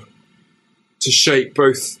power to shape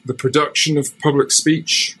both the production of public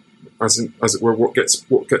speech, as it were, what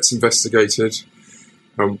gets investigated,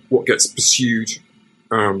 what gets pursued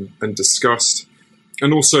and discussed,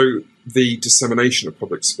 and also the dissemination of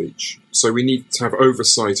public speech. So we need to have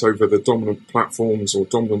oversight over the dominant platforms or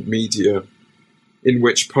dominant media in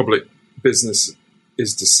which public business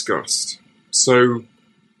is discussed. So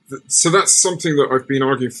that's something that I've been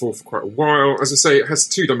arguing for quite a while. As I say, it has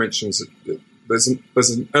two dimensions. There's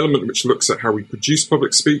an element which looks at how we produce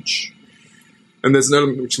public speech, and there's an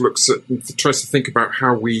element which tries to think about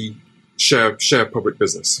how we share public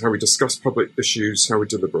business, how we discuss public issues, how we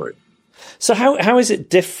deliberate. So how is it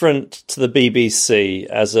different to the BBC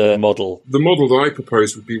as a model? The model that I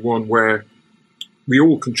propose would be one where we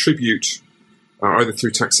all contribute either through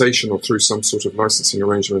taxation or through some sort of licensing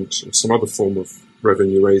arrangement or some other form of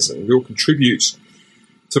revenue raising. We all contribute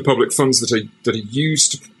to public funds that are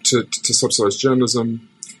used to subsidise journalism,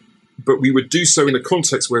 but we would do so in a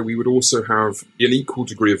context where we would also have an equal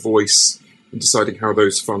degree of voice in deciding how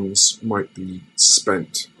those funds might be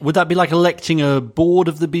spent. Would that be like electing a board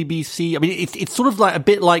of the BBC? I mean, it's sort of like a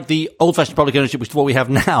bit like the old-fashioned public ownership, which is what we have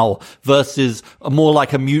now, versus more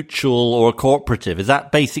like a mutual or a cooperative. Is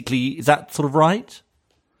that sort of right?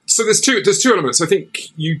 So there's two elements. I think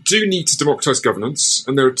you do need to democratise governance,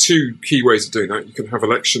 and there are two key ways of doing that. You can have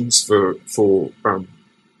elections for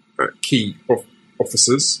key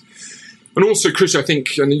officers, and also crucially, I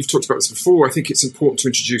think, and you've talked about this before, I think it's important to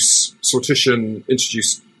introduce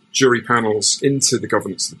jury panels into the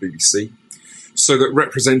governance of the BBC, so that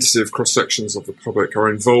representative cross sections of the public are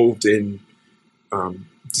involved in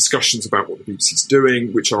discussions about what the BBC is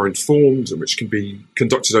doing, which are informed and which can be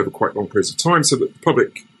conducted over quite long periods of time, so that the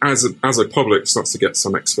public, as a public, starts to get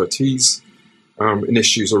some expertise in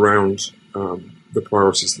issues around the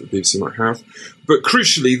priorities that the BBC might have. But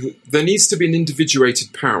crucially, there needs to be an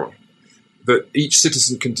individuated power that each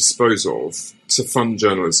citizen can dispose of to fund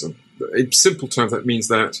journalism. In simple terms, that means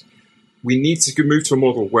that we need to move to a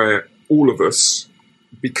model where all of us,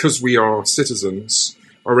 because we are citizens,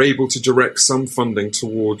 are able to direct some funding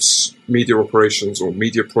towards media operations or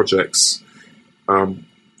media projects in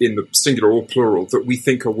the singular or plural that we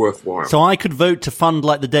think are worthwhile. So I could vote to fund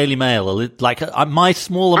like the Daily Mail, like my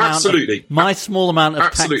small amount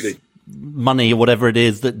of tax money or whatever it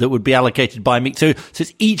is that would be allocated by me. So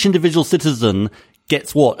it's each individual citizen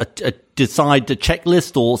gets what? Decide a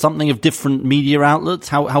checklist or something of different media outlets?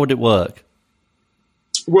 How would it work?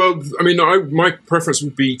 Well, I mean, my preference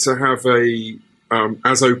would be to have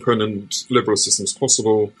as open and liberal a system as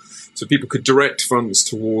possible, so people could direct funds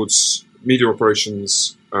towards media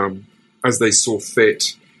operations as they saw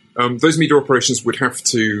fit. Those media operations would have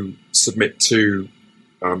to submit to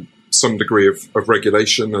some degree of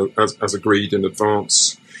regulation as agreed in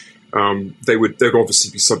advance. They'd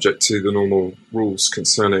obviously be subject to the normal rules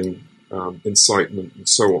concerning incitement and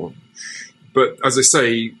so on. But as I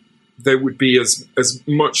say, there would be as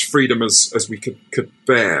much freedom as we could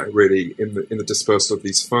bear, really, in the dispersal of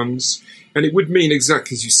these funds. And it would mean,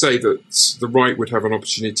 exactly as you say, that the right would have an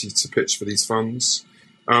opportunity to pitch for these funds.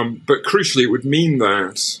 But crucially, it would mean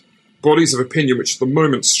that bodies of opinion, which at the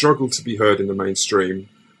moment struggle to be heard in the mainstream,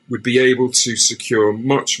 would be able to secure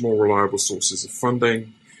much more reliable sources of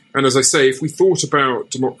funding. And as I say, if we thought about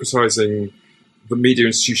democratising the media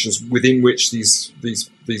institutions within which this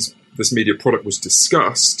media product was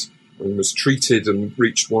discussed and was treated and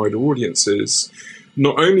reached wider audiences,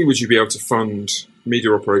 not only would you be able to fund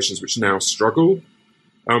media operations which now struggle,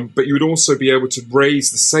 but you would also be able to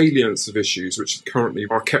raise the salience of issues which currently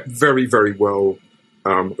are kept very, very well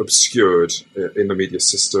obscured in the media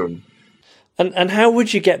system. And how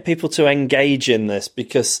would you get people to engage in this?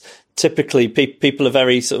 Because typically people are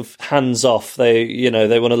very sort of hands off. They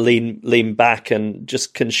want to lean back and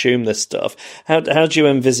just consume this stuff. How do you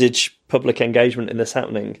envisage public engagement in this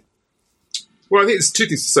happening? Well, I think there's two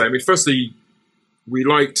things to say. I mean, firstly, we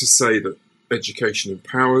like to say that education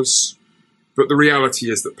empowers, but the reality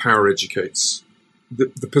is that power educates.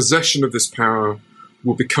 The possession of this power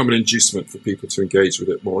will become an inducement for people to engage with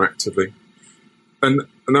it more actively. And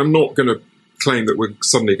I'm not going to claim that we're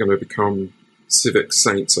suddenly going to become civic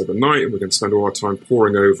saints overnight and we're going to spend all our time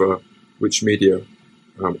poring over which media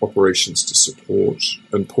operations to support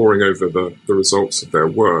and poring over the results of their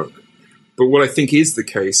work. But what I think is the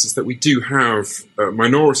case is that we do have a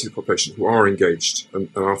minority of the population who are engaged and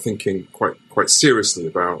are thinking quite seriously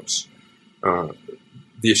about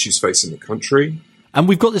the issues facing the country. And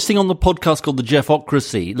we've got this thing on the podcast called the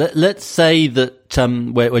Jeffocracy. Let's say that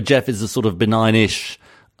where Jeff is a sort of benign-ish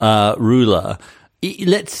ruler.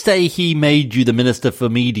 Let's say he made you the Minister for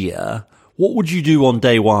Media. What would you do on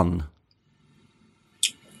day one?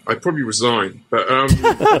 I'd probably resign. But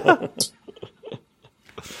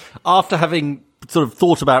after having sort of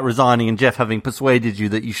thought about resigning and Jeff having persuaded you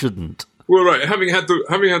that you shouldn't. Well, right. Having had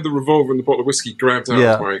the revolver and the bottle of whiskey grabbed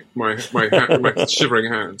out of my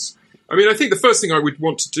shivering hands. I mean, I think the first thing I would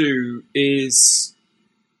want to do is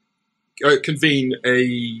convene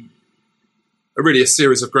a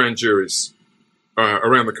series of grand juries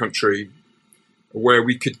around the country where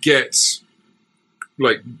we could get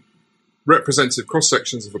representative cross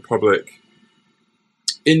sections of the public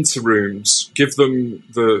into rooms, give them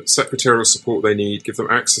the secretarial support they need, give them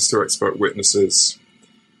access to expert witnesses,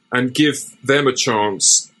 and give them a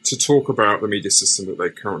chance to talk about the media system that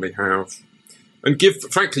they currently have, and give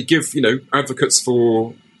advocates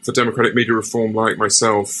for democratic media reform like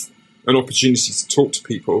myself an opportunity to talk to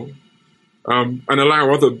people, and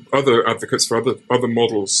allow other advocates for other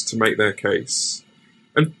models to make their case,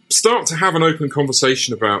 and start to have an open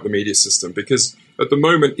conversation about the media system, because at the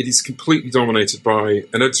moment it is completely dominated by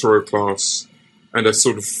an editorial class and a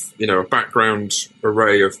sort of a background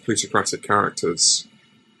array of plutocratic characters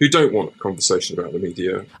who don't want a conversation about the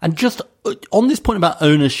media. And just on this point about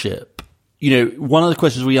ownership, one of the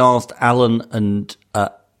questions we asked Alan and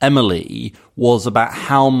Emily was about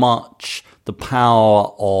how much the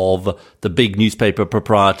power of the big newspaper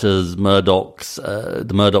proprietors, Murdoch's,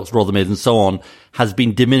 the Murdochs, Rothermere, and so on, has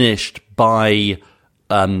been diminished by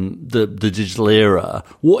the digital era.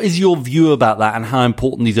 What is your view about that, and how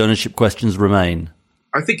important these ownership questions remain?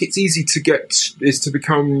 I think it's easy to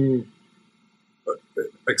become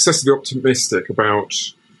excessively optimistic about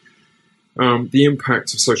the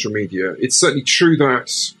impact of social media. It's certainly true that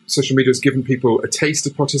social media has given people a taste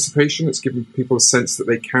of participation. It's given people a sense that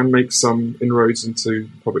they can make some inroads into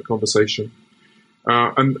public conversation.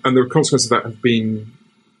 And the consequences of that have been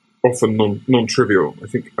often non-trivial. I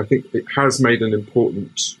think it has made an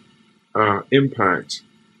important impact.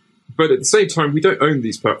 But at the same time, we don't own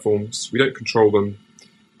these platforms. We don't control them.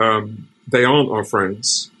 They aren't our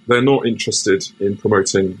friends. They're not interested in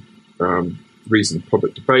promoting reasoned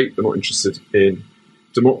public debate. They're not interested in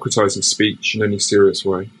democratizing speech in any serious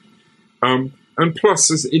way. And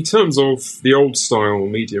plus, in terms of the old-style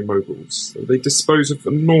media moguls, they dispose of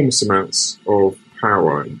enormous amounts of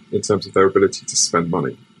power in terms of their ability to spend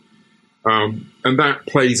money. And that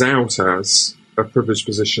plays out as a privileged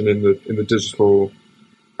position in the digital,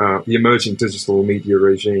 the emerging digital media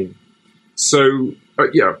regime. So,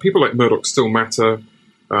 people like Murdoch still matter.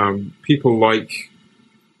 People like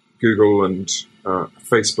Google and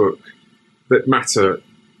Facebook that matter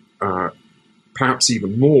perhaps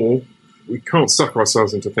even more. We can't suck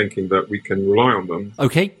ourselves into thinking that we can rely on them.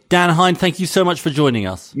 Okay, Dan Hine, thank you so much for joining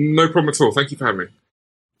us. No problem at all. Thank you for having me.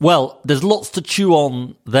 Well, there's lots to chew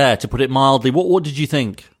on there, to put it mildly. What did you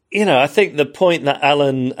think? I think the point that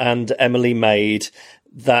Alan and Emily made,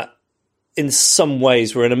 that in some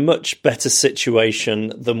ways we're in a much better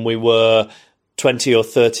situation than we were 20 or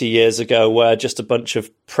 30 years ago, where just a bunch of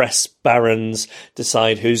press barons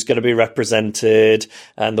decide who's going to be represented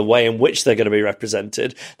and the way in which they're going to be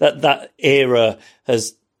represented. That era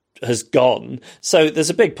has gone. So there's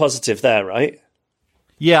a big positive there, right?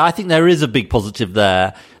 Yeah, I think there is a big positive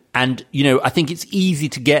there. And, I think it's easy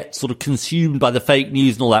to get sort of consumed by the fake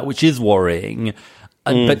news and all that, which is worrying.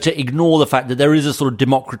 But to ignore the fact that there is a sort of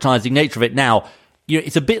democratizing nature of it. Now,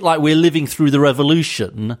 it's a bit like we're living through the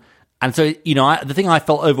revolution. And so, the thing I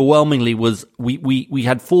felt overwhelmingly was we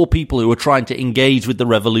had 4 people who were trying to engage with the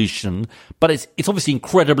revolution, but it's obviously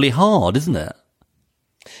incredibly hard, isn't it?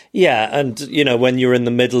 Yeah, and, when you're in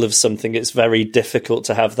the middle of something, it's very difficult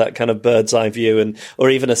to have that kind of bird's eye view or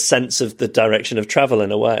even a sense of the direction of travel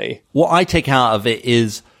in a way. What I take out of it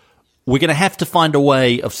is we're going to have to find a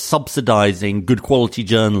way of subsidizing good quality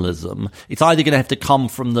journalism. It's either going to have to come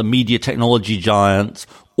from the media technology giants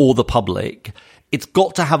or the public. It's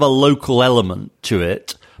got to have a local element to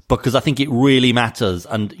it, because I think it really matters.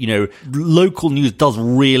 And, local news does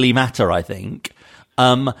really matter, I think.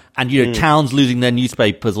 Towns losing their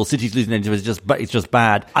newspapers or cities losing their newspapers, it's just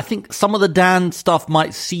bad. I think some of the Dan stuff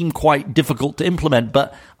might seem quite difficult to implement,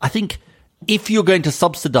 but I think if you're going to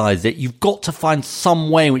subsidize it, you've got to find some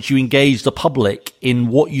way in which you engage the public in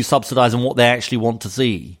what you subsidize and what they actually want to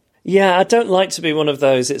see. Yeah, I don't like to be one of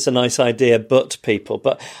those it's a nice idea but people,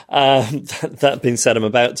 but that being said, I'm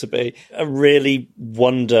about to be. I really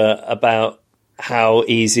wonder about how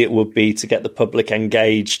easy it would be to get the public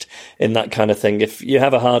engaged in that kind of thing. If you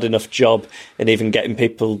have a hard enough job in even getting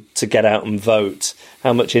people to get out and vote,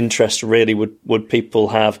 how much interest really would people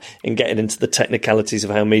have in getting into the technicalities of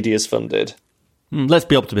how media is funded? Let's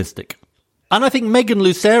be optimistic. And I think Megan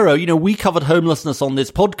Lucero, we covered homelessness on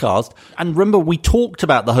this podcast. And remember, we talked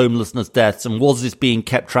about the homelessness deaths and was this being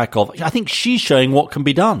kept track of. I think she's showing what can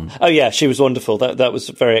be done. Oh, yeah, she was wonderful. That was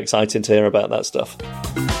very exciting to hear about that stuff.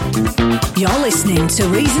 You're listening to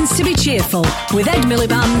Reasons to be Cheerful with Ed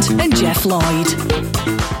Miliband and Jeff Lloyd.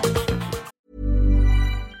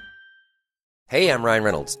 Hey, I'm Ryan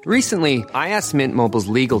Reynolds. Recently, I asked Mint Mobile's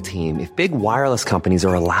legal team if big wireless companies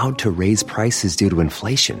are allowed to raise prices due to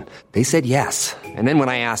inflation. They said yes. And then when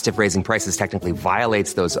I asked if raising prices technically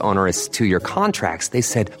violates those onerous 2-year contracts, they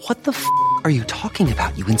said, "What the f*** are you talking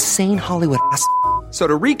about, you insane Hollywood ass?" So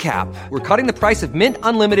to recap, we're cutting the price of Mint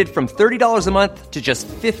Unlimited from $30 a month to just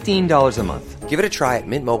 $15 a month. Give it a try at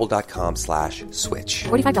mintmobile.com/switch.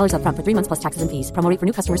 $45 up front for 3 months plus taxes and fees. Promo rate for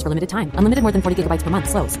new customers for limited time. Unlimited more than 40 gigabytes per month.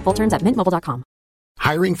 Slows full terms at mintmobile.com.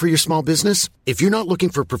 Hiring for your small business? If you're not looking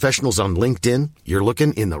for professionals on LinkedIn, you're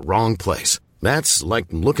looking in the wrong place. That's like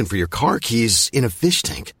looking for your car keys in a fish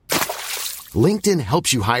tank. LinkedIn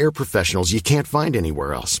helps you hire professionals you can't find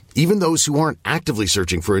anywhere else, even those who aren't actively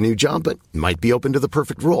searching for a new job but might be open to the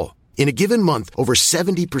perfect role. In a given month, over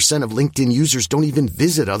 70% of LinkedIn users don't even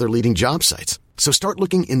visit other leading job sites. So start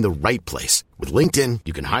looking in the right place. With LinkedIn,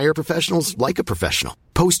 you can hire professionals like a professional.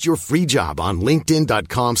 Post your free job on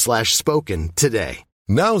linkedin.com/spoken today.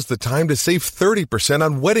 Now's the time to save 30%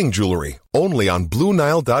 on wedding jewelry, only on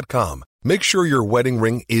BlueNile.com. Make sure your wedding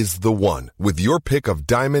ring is the one with your pick of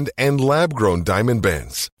diamond and lab-grown diamond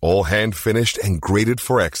bands, all hand-finished and graded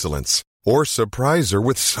for excellence. Or surprise her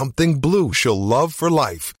with something blue she'll love for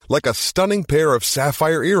life, like a stunning pair of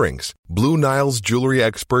sapphire earrings. Blue Nile's jewelry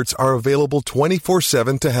experts are available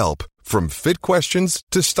 24/7 to help, from fit questions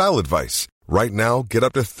to style advice. Right now, get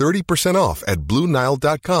up to 30% off at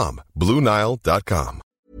BlueNile.com. BlueNile.com.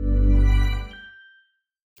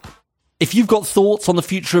 If you've got thoughts on the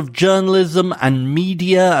future of journalism and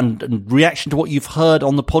media and reaction to what you've heard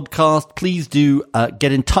on the podcast, please do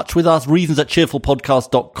get in touch with us.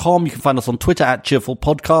 Reasons@cheerfulpodcast.com. You can find us on Twitter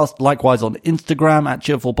 @cheerfulpodcast, likewise on Instagram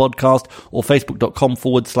 @cheerfulpodcast, or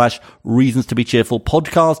facebook.com/reasons to be cheerful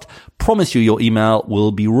podcast. Promise you your email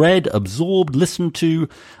will be read, absorbed, listened to,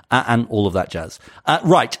 and all of that jazz.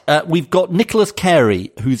 We've got Nicholas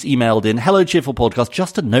Carey, who's emailed in, "Hello, Cheerful Podcast.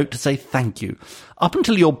 Just a note to say thank you. Up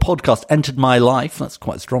until your podcast entered my life," that's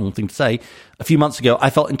quite a strong thing to say, "a few months ago,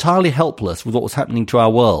 I felt entirely helpless with what was happening to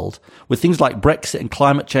our world. With things like Brexit and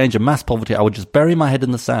climate change and mass poverty, I would just bury my head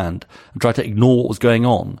in the sand and try to ignore what was going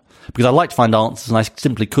on, because I like to find answers and I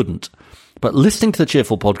simply couldn't. But listening to the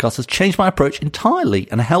Cheerful Podcast has changed my approach entirely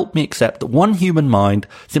and helped me accept that one human mind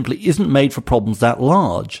simply isn't made for problems that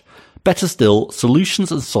large. Better still,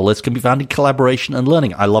 solutions and solace can be found in collaboration and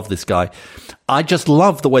learning." I love this guy. "I just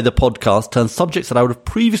love the way the podcast turns subjects that I would have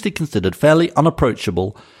previously considered fairly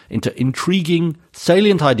unapproachable into intriguing,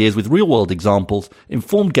 salient ideas with real-world examples,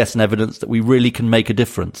 informed guests and evidence that we really can make a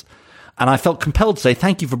difference. And I felt compelled to say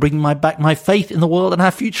thank you for bringing back my faith in the world and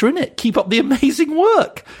our future in it. Keep up the amazing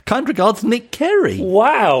work. Kind regards, Nick Carey."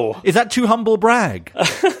 Wow. Is that too humble brag?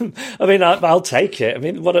 I mean, I'll take it. I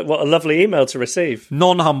mean, what a lovely email to receive.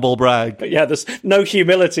 Non-humble brag. Yeah, there's no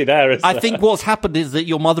humility there, is there? I think what's happened is that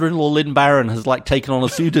your mother-in-law, Lynn Barron, has taken on a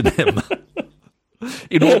pseudonym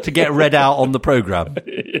in order to get read out on the programme.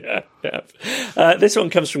 Yeah. This one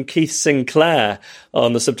comes from Keith Sinclair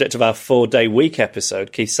on the subject of our 4-day week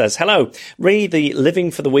episode. Keith says, "Hello, read the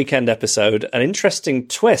Living for the Weekend episode, an interesting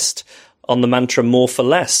twist on the mantra more for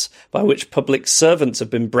less, by which public servants have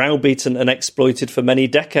been browbeaten and exploited for many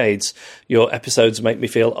decades. Your episodes make me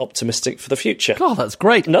feel optimistic for the future." God, that's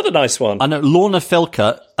great. Another nice one. I know, Lorna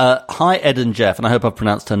Felker, "Hi Ed and Jeff," and I hope I've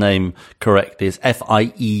pronounced her name correctly, it's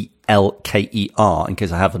Fielker, in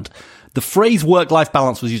case I haven't. "The phrase work-life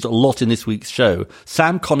balance was used a lot in this week's show.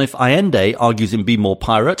 Sam Conniff Allende argues in Be More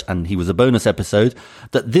Pirate, and he was a bonus episode,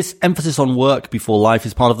 that this emphasis on work before life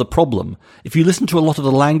is part of the problem. If you listen to a lot of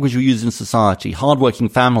the language we use in society, hard-working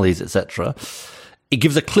families, etc., it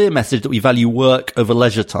gives a clear message that we value work over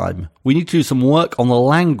leisure time. We need to do some work on the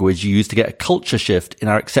language you use to get a culture shift in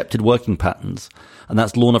our accepted working patterns." And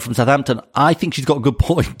that's Lorna from Southampton. I think she's got a good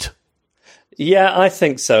point. Yeah, I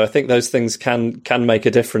think so. I think those things can make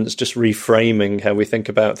a difference, just reframing how we think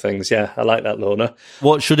about things. Yeah, I like that, Lorna.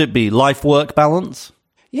 What should it be? Life-work balance?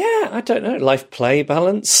 Yeah, I don't know. Life-play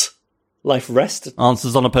balance? Life-rest?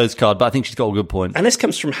 Answers on a postcard, but I think she's got a good point. And this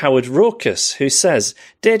comes from Howard Raucus, who says,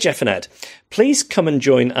 "Dear Jeff and Ed, please come and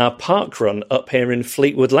join our park run up here in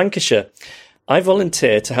Fleetwood, Lancashire. I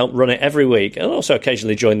volunteer to help run it every week and also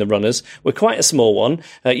occasionally join the runners. We're quite a small one,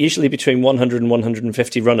 usually between 100 and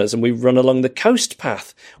 150 runners, and we run along the coast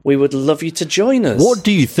path. We would love you to join us." What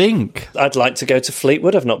do you think? I'd like to go to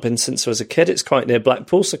Fleetwood. I've not been since I was a kid. It's quite near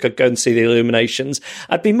Blackpool, so I could go and see the illuminations.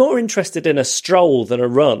 I'd be more interested in a stroll than a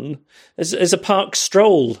run. Is a park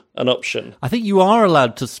stroll an option? I think you are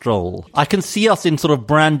allowed to stroll. I can see us in sort of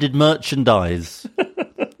branded merchandise.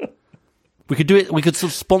 We could do it. We could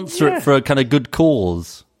sort of sponsor it for a kind of good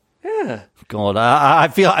cause. Yeah. God, I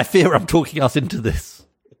fear I'm talking us into this.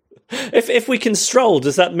 If we can stroll,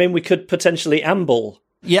 does that mean we could potentially amble?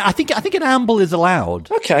 Yeah, I think an amble is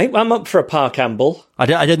allowed. Okay, well, I'm up for a park amble. I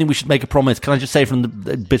don't think we should make a promise. Can I just say from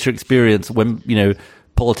the bitter experience, when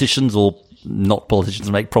politicians or not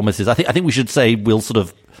politicians make promises, I think we should say we'll sort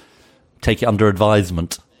of take it under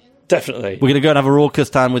advisement. Definitely. We're going to go and have a raucous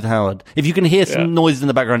time with Howard. If you can hear some noises in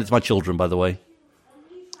the background, it's my children, by the way.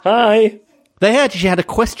 Hi. They actually had a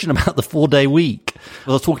question about the 4-day week.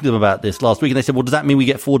 I was talking to them about this last week, and they said, well, does that mean we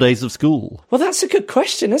get 4 days of school? Well, that's a good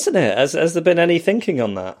question, isn't it? Has there been any thinking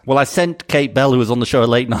on that? Well, I sent Kate Bell, who was on the show, a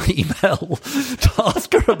late-night email to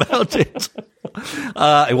ask her about it.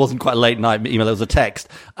 It wasn't quite a late-night email, it was a text.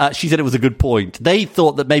 She said it was a good point. They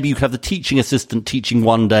thought that maybe you could have the teaching assistant teaching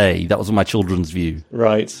 1 day. That was my children's view.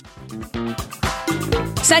 Right.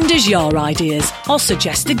 Send us your ideas or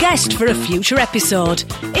suggest a guest for a future episode.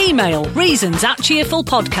 Email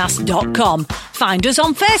reasons@cheerfulpodcast.com. Find us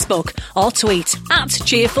on Facebook or tweet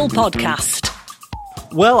 @cheerfulpodcast.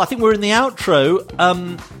 Well, I think we're in the outro.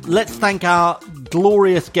 Let's thank our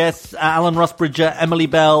glorious guests, Alan Rusbridger, Emily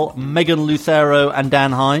Bell, Megan Lucero, and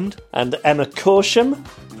Dan Hind. And Emma Corsham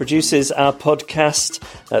produces our podcast.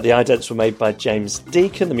 The idents were made by James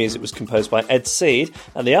Deacon. The music was composed by Ed Seed.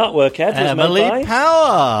 And the artwork, Ed, was Emily made by...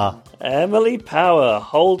 Power. Emily Power.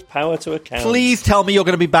 Hold Power to account. Please tell me you're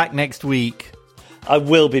going to be back next week. I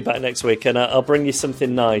will be back next week, and I'll bring you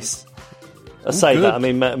something nice. I say good. that. I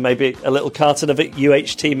mean, maybe a little carton of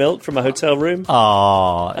UHT milk from a hotel room.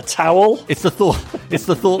 Ah, a towel. It's the thought. It's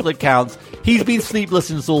the thought that counts. He's been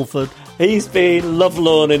sleepless in Salford. He's been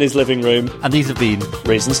lovelorn in his living room. And these have been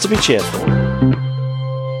Reasons to be Cheerful.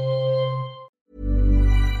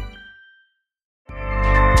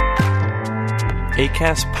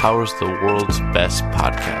 Acast powers the world's best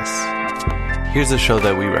podcasts. Here's a show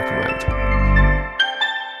that we recommend.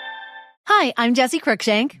 Hi, I'm Jessie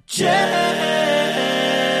Cruikshank. Jessie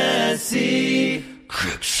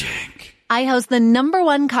Cruikshank. I host the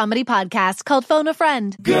 #1 comedy podcast called Phone a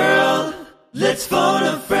Friend. Girl, let's phone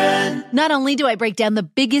a friend. Not only do I break down the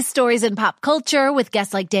biggest stories in pop culture with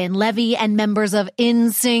guests like Dan Levy and members of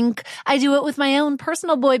NSYNC, I do it with my own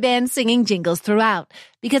personal boy band singing jingles throughout.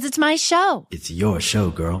 Because it's my show. It's your show,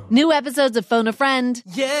 girl. New episodes of Phone a Friend.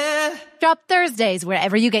 Yeah. Drop Thursdays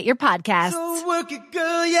wherever you get your podcasts. So work it,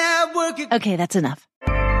 girl, yeah, work it. Okay, that's enough.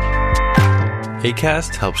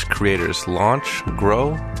 Acast helps creators launch,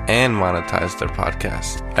 grow, and monetize their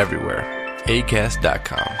podcasts everywhere.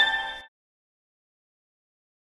 Acast.com.